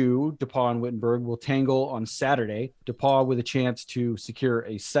 These 2, DePaul and Wittenberg, will tangle on Saturday. DePaul with a chance to secure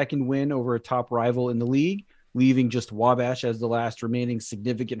a second win over a top rival in the league, leaving just Wabash as the last remaining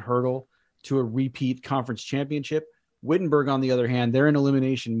significant hurdle to a repeat conference championship. Wittenberg, on the other hand, they're in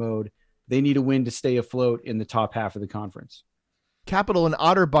elimination mode. They need a win to stay afloat in the top half of the conference. Capital and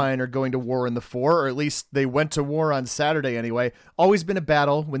Otterbein are going to war in the 4, or at least they went to war on Saturday anyway. Always been a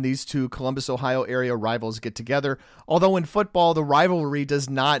battle when these 2 Columbus, Ohio area rivals get together. Although in football, the rivalry does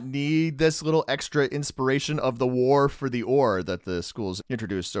not need this little extra inspiration of the war for the oar that the schools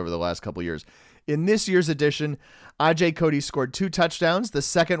introduced over the last couple years. In this year's edition, Ajay Cody scored 2 touchdowns, the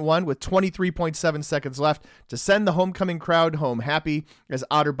second one with 23.7 seconds left to send the homecoming crowd home happy as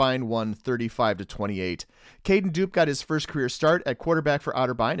Otterbein won 35-28. Caden Dupe got his first career start at quarterback for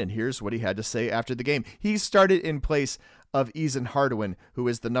Otterbein, and here's what he had to say after the game. He started in place of Eason Hardawin, who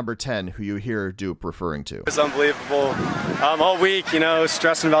is the number 10 who you hear Dupe referring to. It's unbelievable. All week,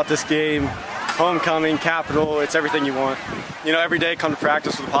 stressing about this game. Homecoming, Capital, it's everything you want. Every day come to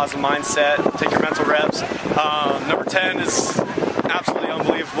practice with a positive mindset, take your mental reps. Number 10 is absolutely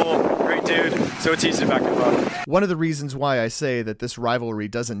unbelievable, great dude, so it's easy to back him up. One of the reasons why I say that this rivalry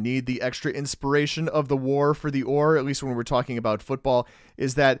doesn't need the extra inspiration of the war for the oar, at least when we're talking about football,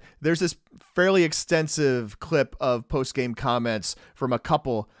 is that there's this fairly extensive clip of post-game comments from a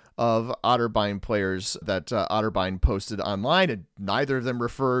couple of Otterbein players that Otterbein posted online, and neither of them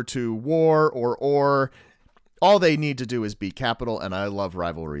refer to war or oar. All they need to do is beat Capital, and I love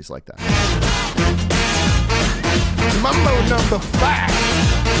rivalries like that. Mambo number 5.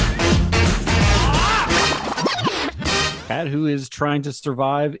 Pat, who is trying to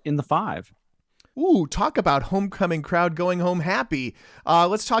survive in the 5? Ooh, talk about homecoming crowd going home happy.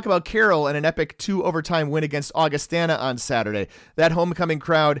 Let's talk about Carroll and an epic 2 overtime win against Augustana on Saturday. That homecoming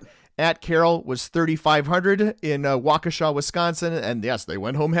crowd at Carroll was 3,500 in Waukesha, Wisconsin, and yes, they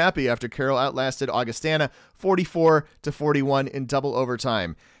went home happy after Carroll outlasted Augustana 44-41 in double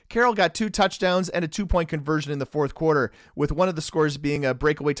overtime. Carroll got 2 touchdowns and a 2-point conversion in the fourth quarter, with one of the scores being a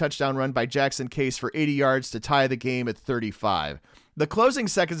breakaway touchdown run by Jackson Case for 80 yards to tie the game at 35. The closing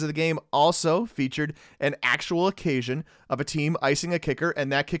seconds of the game also featured an actual occasion of a team icing a kicker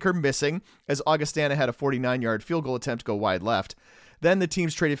and that kicker missing, as Augustana had a 49-yard field goal attempt go wide left. Then the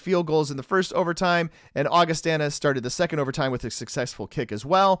teams traded field goals in the first overtime, and Augustana started the second overtime with a successful kick as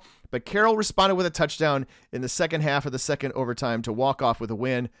well. But Carroll responded with a touchdown in the second half of the second overtime to walk off with a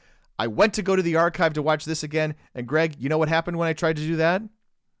win. I went to go to the archive to watch this again, and Greg, you know what happened when I tried to do that?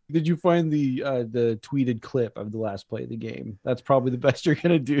 Did you find the tweeted clip of the last play of the game? That's probably the best you're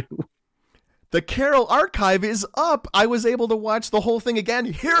going to do. The Carroll archive is up. I was able to watch the whole thing again.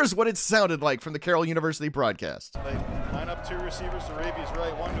 Here's what it sounded like from the Carroll University broadcast. They line up 2 receivers to Raby's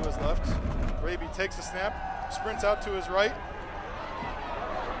right, 1 to his left. Raby takes a snap, sprints out to his right.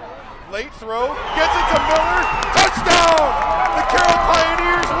 Late throw, gets it to Miller, touchdown! The Carroll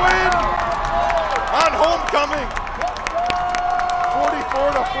Pioneers win on homecoming.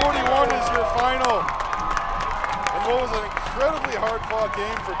 44-41 is your final. And what was an incredibly hard-fought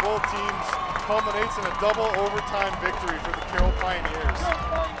game for both teams culminates in a double overtime victory for the Carroll Pioneers.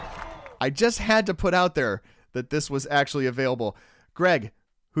 I just had to put out there that this was actually available. Greg,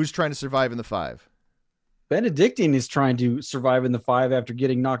 who's trying to survive in the 5? Benedictine is trying to survive in the 5 after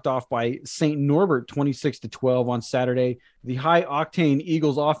getting knocked off by St. Norbert 26-12 on Saturday. The high-octane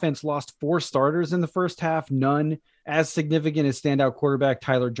Eagles offense lost 4 starters in the first half, none as significant as standout quarterback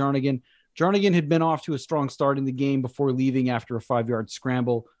Tyler Jarnigan. Jarnigan had been off to a strong start in the game before leaving after a 5-yard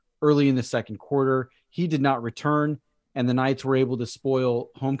scramble early in the second quarter. He did not return, and the Knights were able to spoil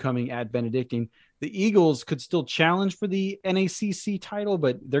homecoming at Benedictine. The Eagles could still challenge for the NACC title,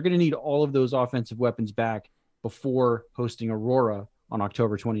 but they're going to need all of those offensive weapons back before hosting Aurora on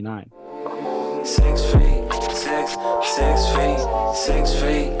October 29. 6 feet, 6 feet, 6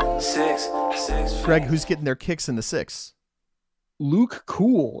 feet, 6 feet. Greg, who's getting their kicks in the 6? Luke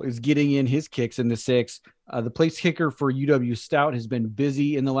Cool is getting in his kicks in the 6. The place kicker for UW Stout has been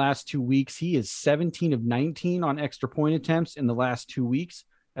busy in the last 2 weeks. He is 17 of 19 on extra point attempts in the last 2 weeks,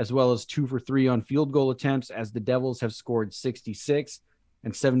 as well as 2 for 3 on field goal attempts, as the Devils have scored 66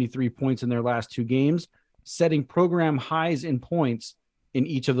 and 73 points in their last 2 games, setting program highs in points in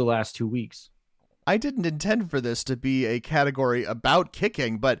each of the last 2 weeks. I didn't intend for this to be a category about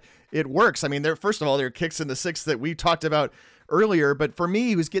kicking, but it works. I mean, first of all, there are kicks in the 6 that we talked about earlier, but for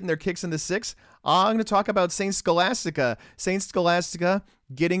me, who's getting their kicks in the 6, I'm going to talk about St. Scholastica. St. Scholastica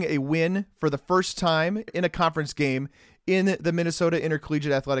getting a win for the first time in a conference game in the Minnesota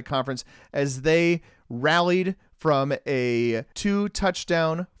Intercollegiate Athletic Conference as they rallied from a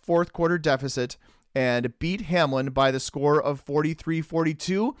 2-touchdown fourth quarter deficit and beat Hamlin by the score of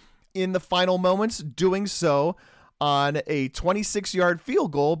 43-42 in the final moments, doing so on a 26-yard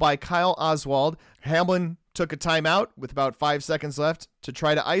field goal by Kyle Oswald. Hamlin took a timeout with about 5 seconds left to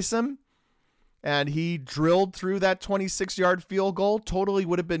try to ice him, and he drilled through that 26-yard field goal. Totally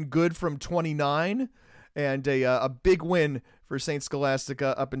would have been good from 29, and a big win for St.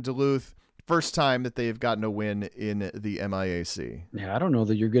 Scholastica up in Duluth. First time that they've gotten a win in the MIAC. Yeah, I don't know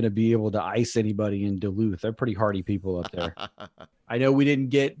that you're going to be able to ice anybody in Duluth. They're pretty hardy people up there. I know we didn't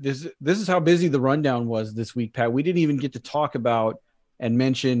get this. This is how busy the rundown was this week, Pat. We didn't even get to talk about and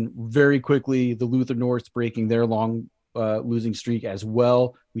mention very quickly the Luther Norths breaking their long losing streak as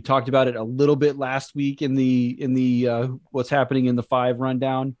well. We talked about it a little bit last week in the what's happening in the 5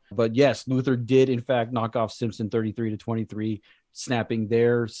 rundown. But yes, Luther did in fact knock off Simpson 33-23, snapping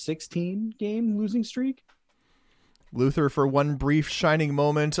their 16-game losing streak. Luther, for one brief shining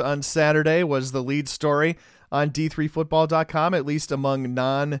moment on Saturday, was the lead story on D3Football.com, at least among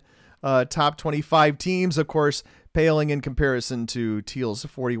non-top 25 teams, of course, paling in comparison to Teal's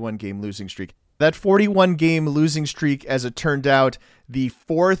 41-game losing streak. That 41-game losing streak, as it turned out, the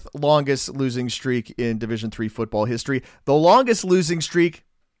 4th longest losing streak in Division III football history. The longest losing streak,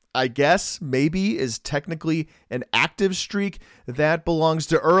 I guess, maybe, is technically an active streak. That belongs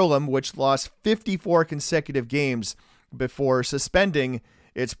to Earlham, which lost 54 consecutive games before suspending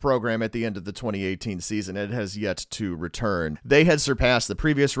its program at the end of the 2018 season. It has yet to return. They had surpassed the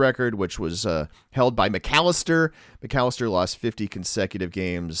previous record, which was held by Macalester. Macalester lost 50 consecutive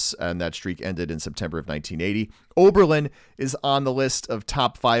games, and that streak ended in September of 1980. Oberlin is on the list of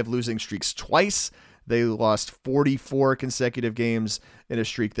top 5 losing streaks twice. They lost 44 consecutive games in a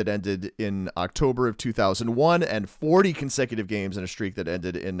streak that ended in October of 2001 and 40 consecutive games in a streak that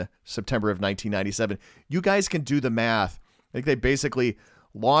ended in September of 1997. You guys can do the math. I think they basically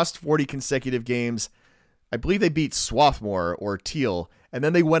lost 40 consecutive games. I believe they beat Swarthmore or Teal, and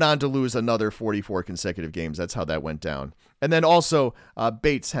then they went on to lose another 44 consecutive games. That's how that went down. And then also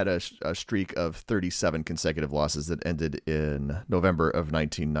Bates had a streak of 37 consecutive losses that ended in November of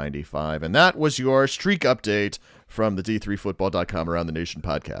 1995. And that was your streak update from the D3Football.com Around the Nation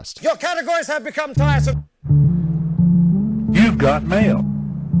podcast. Your categories have become tiresome. You've got mail.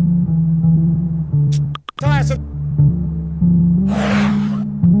 Tiresome.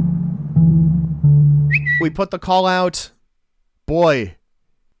 We put the call out. Boy,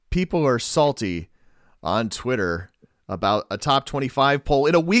 people are salty on Twitter about a top 25 poll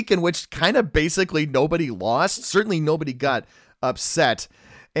in a week in which kind of basically nobody lost. Certainly nobody got upset.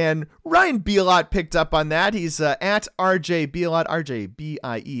 And Ryan Bielat picked up on that. He's at RJ Bielat, RJ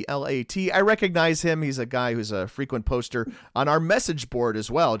Bielat. I recognize him. He's a guy who's a frequent poster on our message board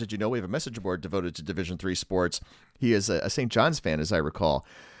as well. Did you know we have a message board devoted to Division III sports? He is a St. John's fan, as I recall.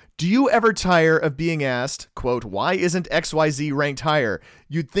 Do you ever tire of being asked, quote, why isn't XYZ ranked higher?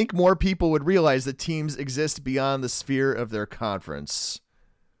 You'd think more people would realize that teams exist beyond the sphere of their conference.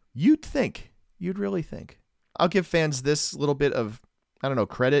 You'd think. You'd really think. I'll give fans this little bit of, I don't know,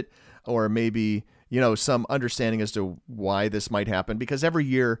 credit or maybe, some understanding as to why this might happen. Because every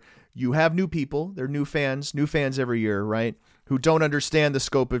year you have new people. They're new fans every year, right? Who don't understand the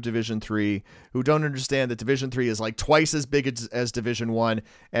scope of Division III, who don't understand that Division III is like twice as big as Division I.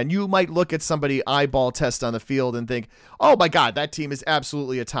 And you might look at somebody eyeball test on the field and think, oh my God, that team is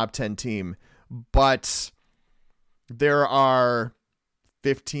absolutely a top 10 team. But there are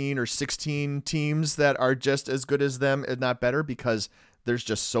 15 or 16 teams that are just as good as them, if not better, because there's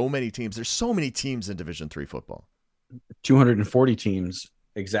just so many teams. There's so many teams in Division III football. 240 teams.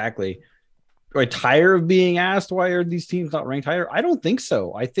 Exactly. Do I tire of being asked why are these teams not ranked higher? I don't think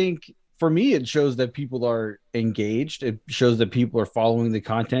so. I think for me, it shows that people are engaged. It shows that people are following the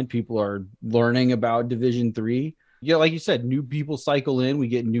content. People are learning about Division III. Yeah, like you said, new people cycle in. We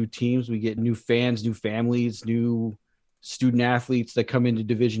get new teams. We get new fans, new families, new student athletes that come into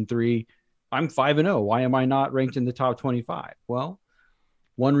Division III. I'm 5-0. Why am I not ranked in the top 25? Well,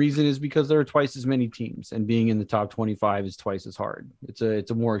 one reason is because there are twice as many teams, and being in the top 25 is twice as hard. It's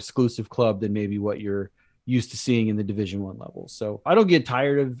a more exclusive club than maybe what you're used to seeing in the Division I level. So I don't get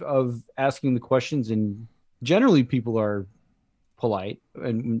tired of asking the questions, and generally people are polite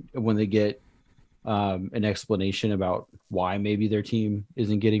and when they get an explanation about why maybe their team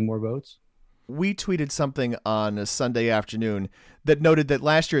isn't getting more votes. We tweeted something on a Sunday afternoon that noted that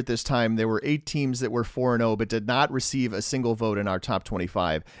last year at this time, there were 8 teams that were 4-0, but did not receive a single vote in our top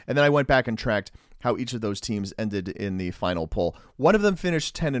 25. And then I went back and tracked how each of those teams ended in the final poll. One of them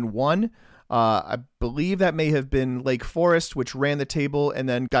finished 10-1. I believe that may have been Lake Forest, which ran the table and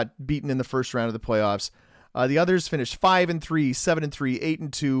then got beaten in the first round of the playoffs. The others finished 5-3, 7-3, 8-2,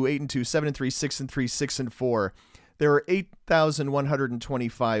 8-2, 7-3, 6-3, 6-4. There were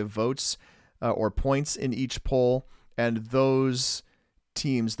 8,125 votes. Or points in each poll, and those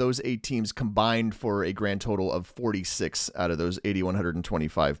 8 teams combined for a grand total of 46 out of those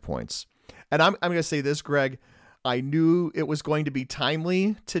 8,125 points. And I'm going to say this, Greg, I knew it was going to be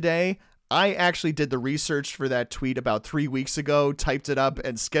timely today. I actually did the research for that tweet about 3 weeks ago, typed it up,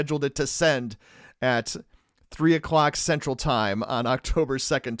 and scheduled it to send at 3 o'clock Central Time on October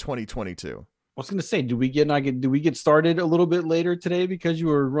 2nd, 2022. I was going to say, do we get started a little bit later today because you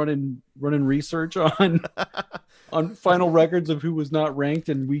were running research on final records of who was not ranked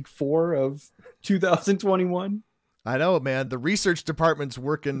in week 4 of 2021? I know, man. The research department's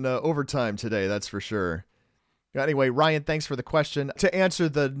working overtime today. That's for sure. Anyway, Ryan, thanks for the question. To answer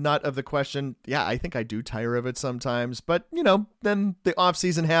the nut of the question, yeah, I think I do tire of it sometimes, but then the off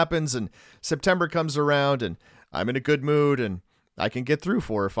season happens and September comes around and I'm in a good mood and I can get through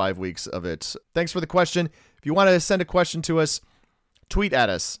 4 or 5 weeks of it. Thanks for the question. If you want to send a question to us, tweet at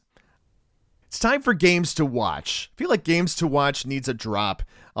us. It's time for Games to Watch. I feel like Games to Watch needs a drop.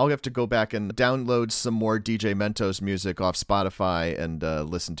 I'll have to go back and download some more DJ Mentos music off Spotify and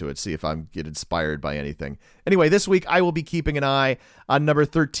listen to it, see if I get inspired by anything. Anyway, this week I will be keeping an eye on number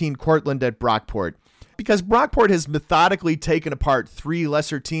 13, Cortland at Brockport. Because Brockport has methodically taken apart 3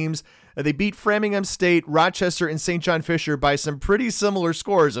 lesser teams. They beat Framingham State, Rochester, and St. John Fisher by some pretty similar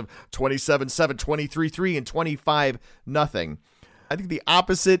scores of 27-7, 23-3, and 25-0. I think the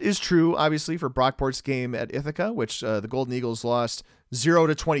opposite is true, obviously, for Brockport's game at Ithaca, which the Golden Eagles lost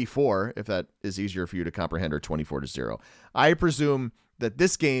 0-24, if that is easier for you to comprehend, or 24-0. I presume that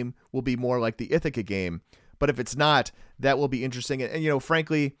this game will be more like the Ithaca game, but if it's not, that will be interesting. And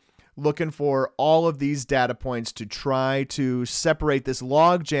frankly, looking for all of these data points to try to separate this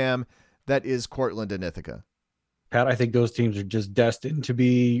logjam that is Cortland and Ithaca. Pat, I think those teams are just destined to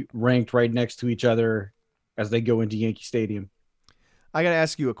be ranked right next to each other as they go into Yankee Stadium. I got to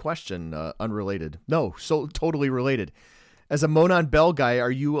ask you a question, unrelated. No, so totally related. As a Monon Bell guy,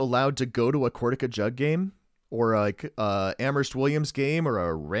 are you allowed to go to a Cortica Jug game or a Amherst Williams game or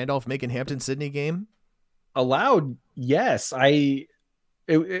a Randolph-Macon Hampton Sydney game? Allowed, yes.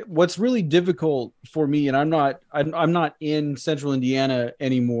 What's really difficult for me, and I'm not in Central Indiana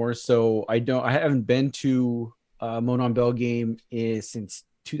anymore, so I haven't been to a Monon Bell game since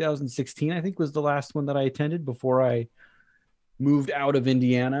 2016. I think was the last one that I attended before I moved out of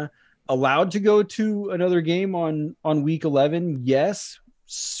Indiana. Allowed to go to another game on week 11, yes.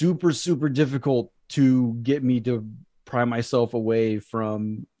 Super difficult to get me to pry myself away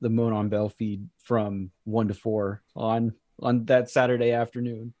from the Monon Bell feed from 1 to 4 on that Saturday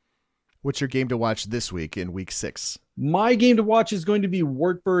afternoon. What's your game to watch this week in week 6? My game to watch is going to be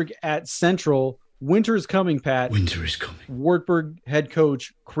Wartburg at Central. Winter is coming, Pat. Winter is coming. Wartburg head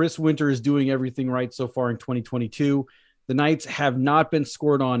coach Chris Winter is doing everything right so far in 2022. The Knights have not been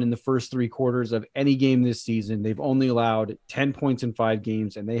scored on in the first 3 quarters of any game this season. They've only allowed 10 points in 5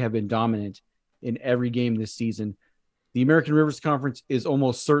 games, and they have been dominant in every game this season. The American Rivers Conference is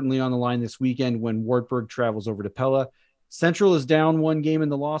almost certainly on the line this weekend when Wartburg travels over to Pella. Central is down 1 game in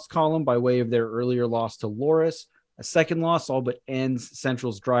the loss column by way of their earlier loss to Loras. A second loss all but ends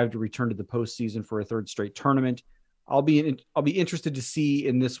Central's drive to return to the postseason for a 3rd straight tournament. I'll be interested to see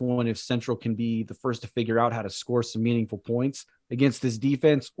in this one if Central can be the first to figure out how to score some meaningful points against this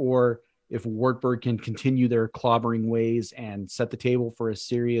defense, or if Wartburg can continue their clobbering ways and set the table for a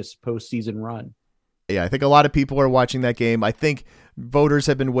serious postseason run. Yeah, I think a lot of people are watching that game. I think voters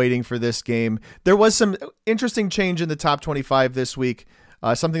have been waiting for this game. There was some interesting change in the top 25 this week.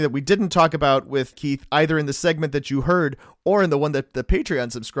 Something that we didn't talk about with Keith, either in the segment that you heard or in the one that the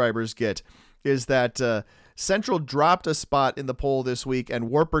Patreon subscribers get, is that Central dropped a spot in the poll this week and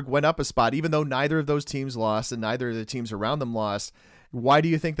Wartburg went up a spot, even though neither of those teams lost and neither of the teams around them lost. Why do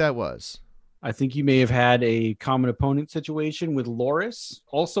you think that was? I think you may have had a common opponent situation with Loras.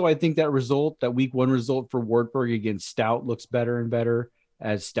 Also, I think that week 1 result for Wartburg against Stout looks better and better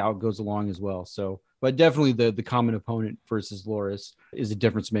as Stout goes along as well. So, but definitely the common opponent versus Loras is a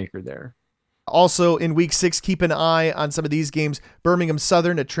difference maker there. Also in week 6, keep an eye on some of these games. Birmingham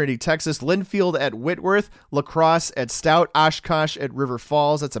Southern at Trinity, Texas, Linfield at Whitworth, La Crosse at Stout, Oshkosh at River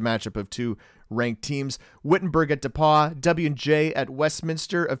Falls. That's a matchup of 2 ranked teams. Wittenberg at DePauw, W&J at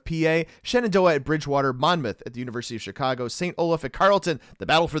Westminster of PA, Shenandoah at Bridgewater, Monmouth at the University of Chicago, St. Olaf at Carleton, the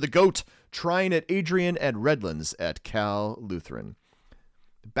battle for the GOAT, Trine at Adrian, and Redlands at Cal Lutheran.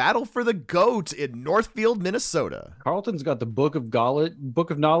 The battle for the GOAT in Northfield, Minnesota. Carleton's got the Book of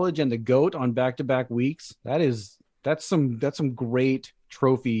Knowledge and the GOAT on back-to-back weeks. That's some great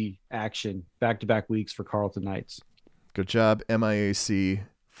trophy action back-to-back weeks for Carleton Knights. Good job, MIAC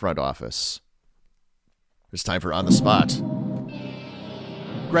front office. It's time for On the Spot.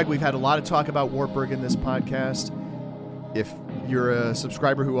 Greg, we've had a lot of talk about Wartburg in this podcast. If you're a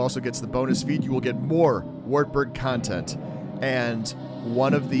subscriber who also gets the bonus feed, you will get more Wartburg content. And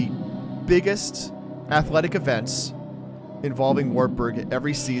one of the biggest athletic events involving Wartburg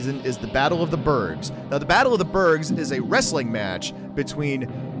every season is the Battle of the Bergs. Now, the Battle of the Bergs is a wrestling match between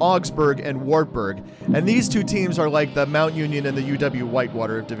Augsburg and Wartburg, and these 2 teams are like the Mount Union and the UW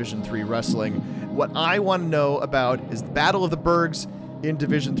Whitewater of Division III wrestling. What I want to know about is the Battle of the Bergs in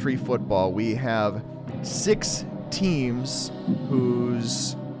Division III football. We have 6 teams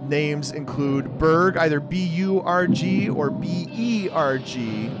whose names include Berg, either B-U-R-G or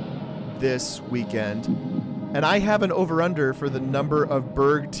B-E-R-G, this weekend. And I have an over-under for the number of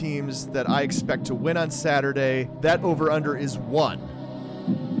Berg teams that I expect to win on Saturday. That over-under is 1.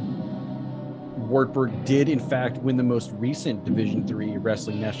 Wartburg did, in fact, win the most recent Division III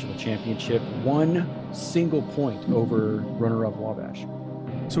Wrestling National Championship, 1 single point over runner-up Wabash.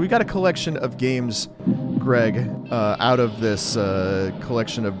 So we got a collection of games, Greg, out of this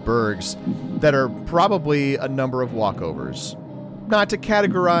collection of Bergs that are probably a number of walkovers. Not to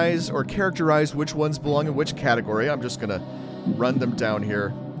categorize or characterize which ones belong in which category, I'm just going to run them down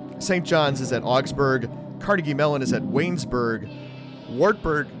here. St. John's is at Augsburg, Carnegie Mellon is at Waynesburg,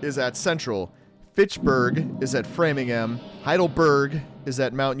 Wartburg is at Central, Fitchburg is at Framingham, Heidelberg is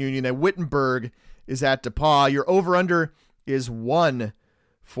at Mount Union, and Wittenberg is at DePauw. Your over-under is 1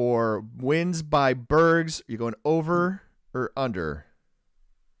 for wins by Bergs. Are you going over or under?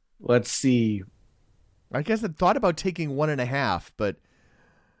 Let's see. I guess I thought about taking 1.5, but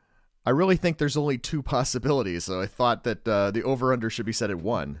I really think there's only 2 possibilities. So I thought that the over/under should be set at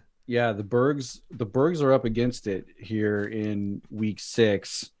 1. Yeah, the Bergs are up against it here in week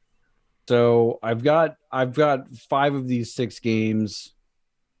 6. So I've got 5 of these 6 games.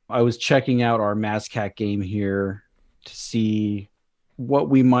 I was checking out our MASCAC game here to see what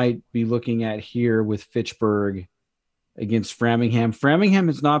we might be looking at here with Fitchburg against Framingham. Framingham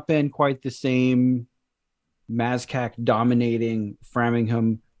has not been quite the same MASCAC dominating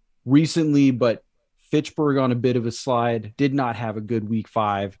Framingham recently, but Fitchburg on a bit of a slide, did not have a good week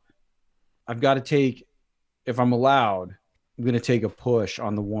 5. I've got to take, if I'm allowed, I'm going to take a push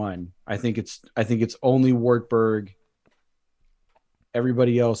on the 1. I think it's only Wartburg.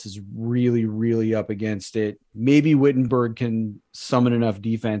 Everybody else is really, really up against it. Maybe Wittenberg can summon enough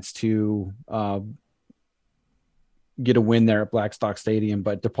defense to get a win there at Blackstock Stadium,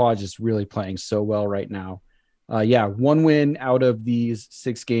 but DePauw is just really playing so well right now. 1 win out of these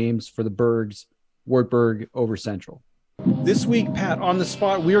 6 games for the Bergs, Wartburg over Central. This week, Pat, on the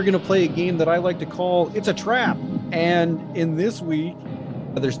spot, we are going to play a game that I like to call It's a Trap. And in this week,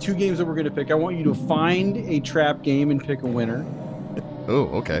 There's 2 games that we're going to pick. I want you to find a trap game and pick a winner. Oh,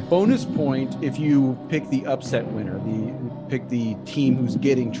 okay. Bonus point if you pick the upset winner, pick the team who's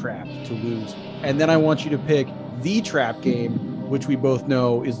getting trapped to lose. And then I want you to pick the trap game, which we both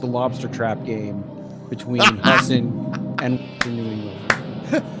know is the lobster trap game between Husson and New England.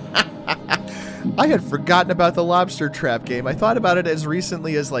 I had forgotten about the lobster trap game. I thought about it as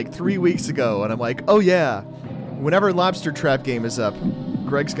recently as like 3 weeks ago, and I'm like, oh yeah, whenever lobster trap game is up,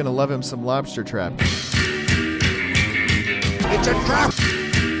 Greg's going to love him some lobster trap. It's a trap!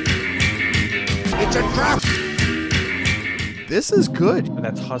 It's a trap! This is good. And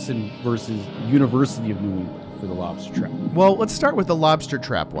that's Husson versus University of New England for the lobster trap. Well, let's start with the lobster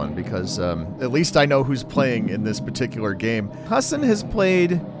trap one because at least I know who's playing in this particular game. Husson has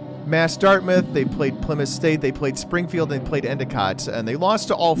played Mass Dartmouth, they played Plymouth State, they played Springfield, they played Endicott, and they lost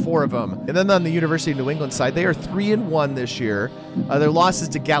to all 4 of them. And then on the University of New England side, they are 3-1 this year. Their losses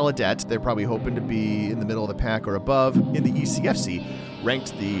to Gallaudet. They're probably hoping to be in the middle of the pack or above in the ECFC,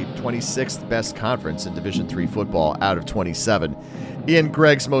 ranked the 26th best conference in Division III football out of 27. In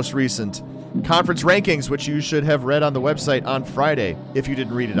Greg's most recent conference rankings, which you should have read on the website on Friday if you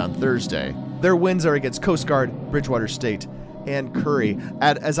didn't read it on Thursday. Their wins are against Coast Guard, Bridgewater State, and Curry.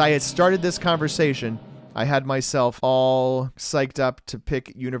 As I had started this conversation, I had myself all psyched up to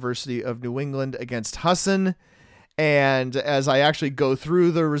pick University of New England against Husson. And as I actually go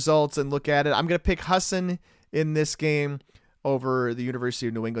through the results and look at it, I'm going to pick Husson in this game over the University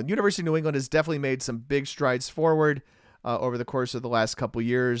of New England. University of New England has definitely made some big strides forward over the course of the last couple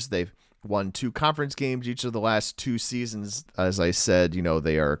years. They've won 2 conference games each of the last 2 seasons. As I said,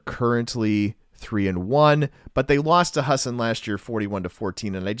 they are currently 3-1, but they lost to Husson last year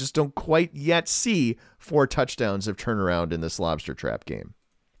 41-14, and I just don't quite yet see 4 touchdowns of turnaround in this lobster trap game.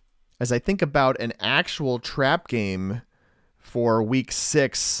 As I think about an actual trap game for week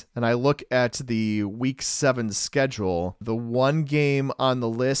 6, and I look at the week 7 schedule, the one game on the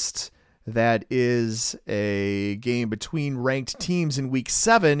list that is a game between ranked teams in week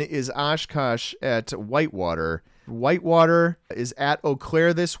 7 is Oshkosh at Whitewater. Whitewater is at Eau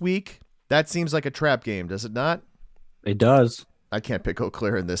Claire this week. That seems like a trap game, does it not? It does. I can't pick Eau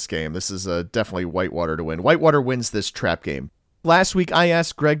Claire in this game. This is definitely Whitewater to win. Whitewater wins this trap game. Last week, I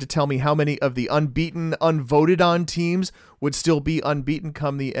asked Greg to tell me how many of the unbeaten, unvoted on teams would still be unbeaten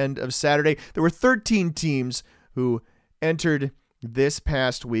come the end of Saturday. There were 13 teams who entered this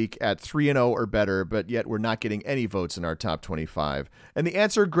past week at 3-0 or better, but yet we're not getting any votes in our top 25. And the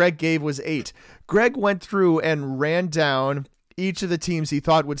answer Greg gave was 8. Greg went through and ran down each of the teams he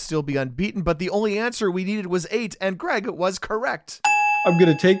thought would still be unbeaten, but the only answer we needed was 8, and Greg was correct. I'm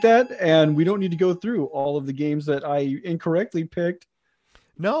going to take that, and we don't need to go through all of the games that I incorrectly picked.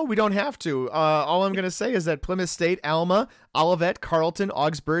 No, we don't have to. All I'm going to say is that Plymouth State, Alma, Olivet, Carleton,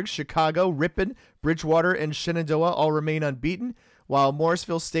 Augsburg, Chicago, Ripon, Bridgewater, and Shenandoah all remain unbeaten, while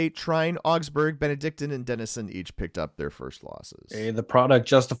Morrisville State, Trine, Augsburg, Benedictine, and Denison each picked up their first losses. Hey, the product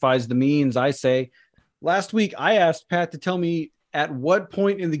justifies the means, I say. Last week, I asked Pat to tell me at what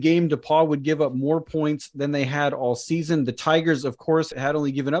point in the game DePauw would give up more points than they had all season. The Tigers, of course, had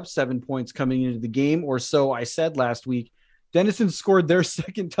only given up 7 points coming into the game, or so I said last week. Denison scored their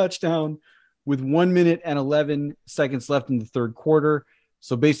second touchdown with 1 minute and 11 seconds left in the third quarter.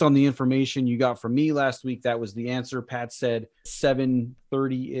 So based on the information you got from me last week, that was the answer. Pat said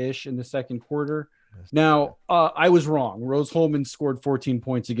 7:30-ish in the second quarter. Now, I was wrong. Rose-Hulman scored 14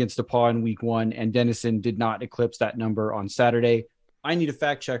 points against DePauw in week 1, and Denison did not eclipse that number on Saturday. I need a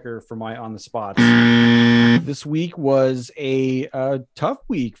fact checker for my on the spot. This week was a tough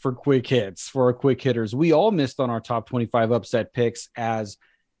week for quick hits, for our quick hitters. We all missed on our top 25 upset picks as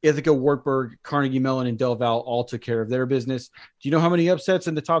Ithaca, Wartburg, Carnegie Mellon, and Del Val all took care of their business. Do you know how many upsets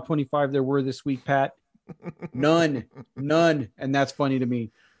in the top 25 there were this week, Pat? None. And that's funny to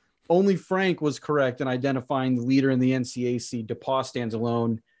me. Only Frank was correct in identifying the leader in the NCAC. DePauw stands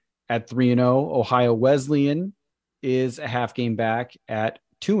alone at 3-0. Ohio Wesleyan is a half game back at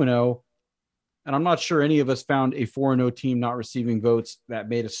 2-0. And I'm not sure any of us found a 4-0 team not receiving votes that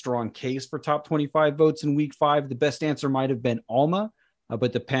made a strong case for top 25 votes in week 5. The best answer might have been Alma,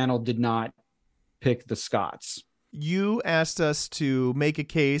 but the panel did not pick the Scots. You asked us to make a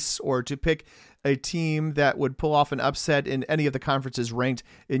case or to pick a team that would pull off an upset in any of the conferences ranked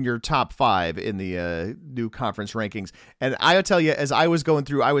in your top 5 in the new conference rankings. And I'll tell you, as I was going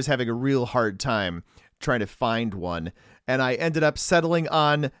through, I was having a real hard time trying to find one. And I ended up settling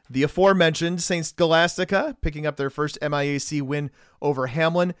on the aforementioned St. Scholastica, picking up their first MIAC win over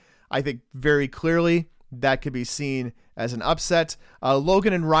Hamlin. I think very clearly that could be seen as an upset.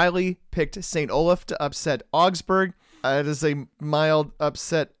 Logan and Riley picked St. Olaf to upset Augsburg. It is a mild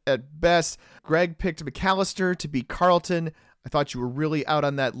upset at best. Greg picked McAllister to beat Carleton. I thought you were really out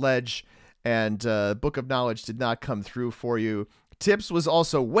on that ledge, and Book of Knowledge did not come through for you. Tips was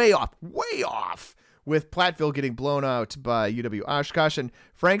also way off, with Platteville getting blown out by UW Oshkosh. And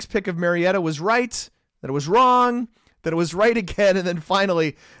Frank's pick of Marietta was right, then it was wrong, then it was right again. And then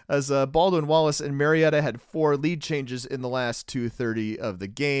finally, as Baldwin Wallace and Marietta had 4 lead changes in the last 2:30 of the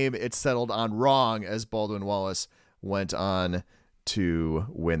game, it settled on wrong as Baldwin Wallace went on to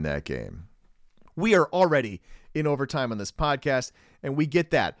win that game. We are already in overtime on this podcast, and we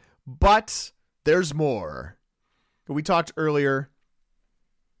get that. But there's more. We talked earlier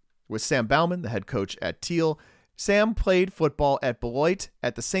with Sam Bauman, the head coach at Teal. Sam played football at Beloit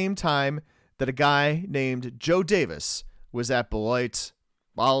at the same time that a guy named Joe Davis was at Beloit.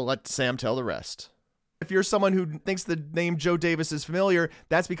 I'll let Sam tell the rest. If you're someone who thinks the name Joe Davis is familiar,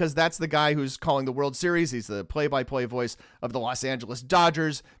 that's because that's the guy who's calling the World Series. He's the play-by-play voice of the Los Angeles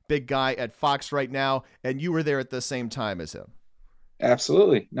Dodgers, big guy at Fox right now, and you were there at the same time as him.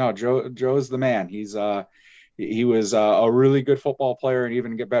 Absolutely. No, Joe's the man. He was a really good football player and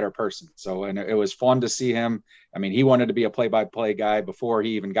even a better person. So, and it was fun to see him. I mean, he wanted to be a play-by-play guy before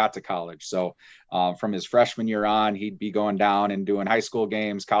he even got to college. So from his freshman year on, he'd be going down and doing high school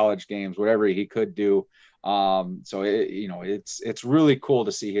games, college games, whatever he could do. So it's really cool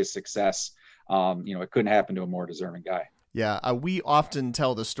to see his success. It couldn't happen to a more deserving guy. Yeah, we often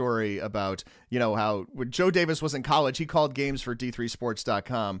tell the story about, how when Joe Davis was in college, he called games for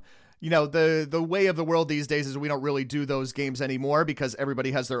D3Sports.com. The way of the world these days is we don't really do those games anymore because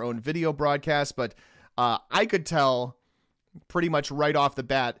everybody has their own video broadcast. But I could tell pretty much right off the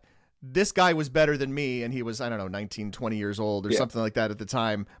bat, this guy was better than me. And he was, 19, 20 years old or something like that at the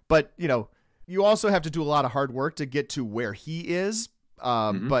time. But, you also have to do a lot of hard work to get to where he is.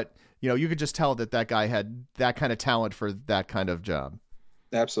 But, you could just tell that guy had that kind of talent for that kind of job.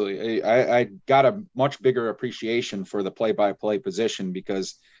 Absolutely. I got a much bigger appreciation for the play-by-play position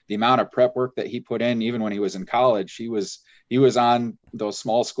because the amount of prep work that he put in, even when he was in college, he was on those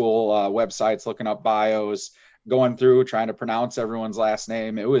small school websites, looking up bios, going through, trying to pronounce everyone's last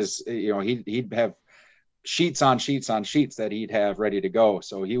name. It was, he'd have sheets on sheets on sheets that he'd have ready to go.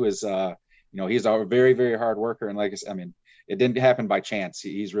 So he was, he's a very, very hard worker. And like I said, it didn't happen by chance.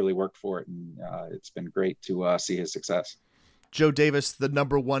 He's really worked for it. And it's been great to see his success. Joe Davis, the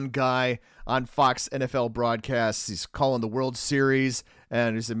number one guy on Fox NFL broadcasts. He's calling the World Series.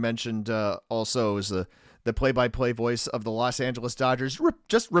 And as I mentioned, also is the play-by-play voice of the Los Angeles Dodgers,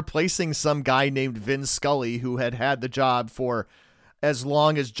 just replacing some guy named Vin Scully, who had the job for as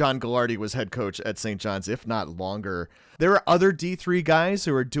long as John Gallardi was head coach at St. John's, if not longer. There are other D3 guys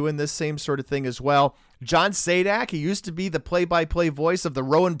who are doing this same sort of thing as well. John Sadak, he used to be the play-by-play voice of the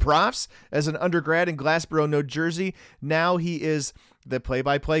Rowan Profs as an undergrad in Glassboro, New Jersey. Now he is the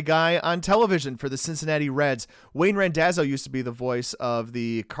play-by-play guy on television for the Cincinnati Reds. Wayne Randazzo used to be the voice of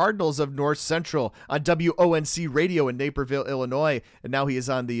the Cardinals of North Central on WONC Radio in Naperville, Illinois. And now he is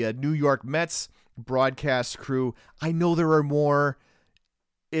on the New York Mets broadcast crew. I know there are more.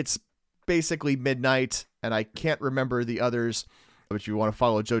 It's basically midnight, and I can't remember the others. But if you want to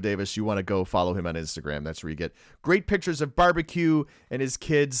follow Joe Davis, you want to go follow him on Instagram. That's where you get great pictures of barbecue and his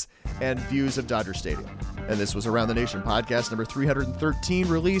kids and views of Dodger Stadium. And this was Around the Nation podcast number 313,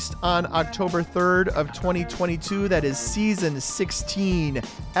 released on October 3rd of 2022. That is season 16,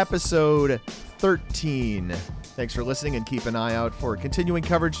 episode 13. Thanks for listening, and keep an eye out for continuing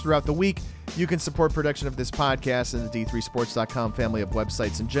coverage throughout the week. You can support production of this podcast and the D3Sports.com family of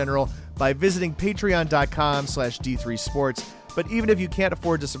websites in general by visiting patreon.com/D3Sports. But even if you can't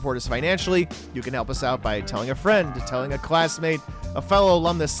afford to support us financially, you can help us out by telling a friend, telling a classmate, a fellow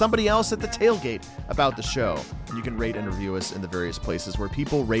alumnus, somebody else at the tailgate about the show. And you can rate and review us in the various places where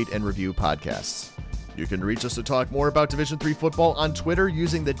people rate and review podcasts. You can reach us to talk more about Division III football on Twitter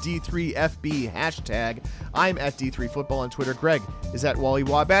using the D3FB hashtag. I'm at D3Football on Twitter. Greg is at Wally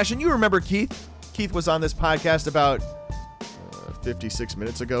Wabash. And you remember Keith. Keith was on this podcast about 56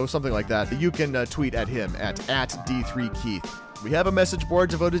 minutes ago, something like that. You can tweet at him at D3Keith. We have a message board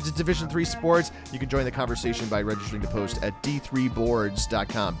devoted to Division III sports. You can join the conversation by registering to post at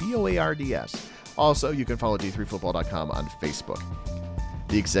D3boards.com, BOARDS. Also, you can follow D3Football.com on Facebook.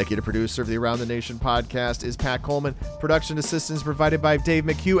 The executive producer of the Around the Nation podcast is Pat Coleman. Production assistance provided by Dave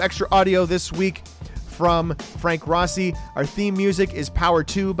McHugh. Extra audio this week from Frank Rossi. Our theme music is Power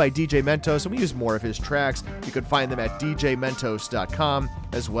 2 by DJ Mentos, and we use more of his tracks. You can find them at djmentos.com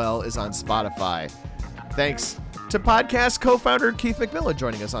as well as on Spotify. Thanks to podcast co-founder Keith McMillan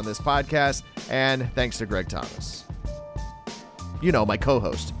joining us on this podcast, and thanks to Greg Thomas. My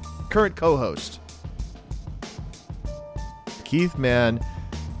co-host, current co-host. Keith, man,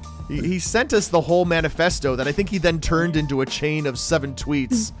 he sent us the whole manifesto that I think he then turned into a chain of 7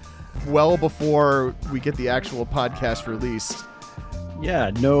 tweets well before we get the actual podcast released.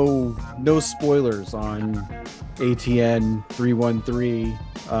 Yeah, no spoilers on ATN 313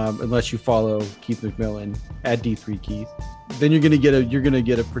 unless you follow Keith McMillan at D3Keith. Then you're gonna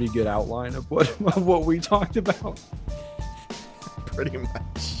get a pretty good outline of what we talked about. Pretty much.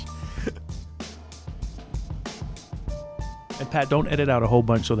 And Pat, don't edit out a whole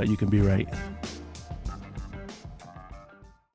bunch so that you can be right.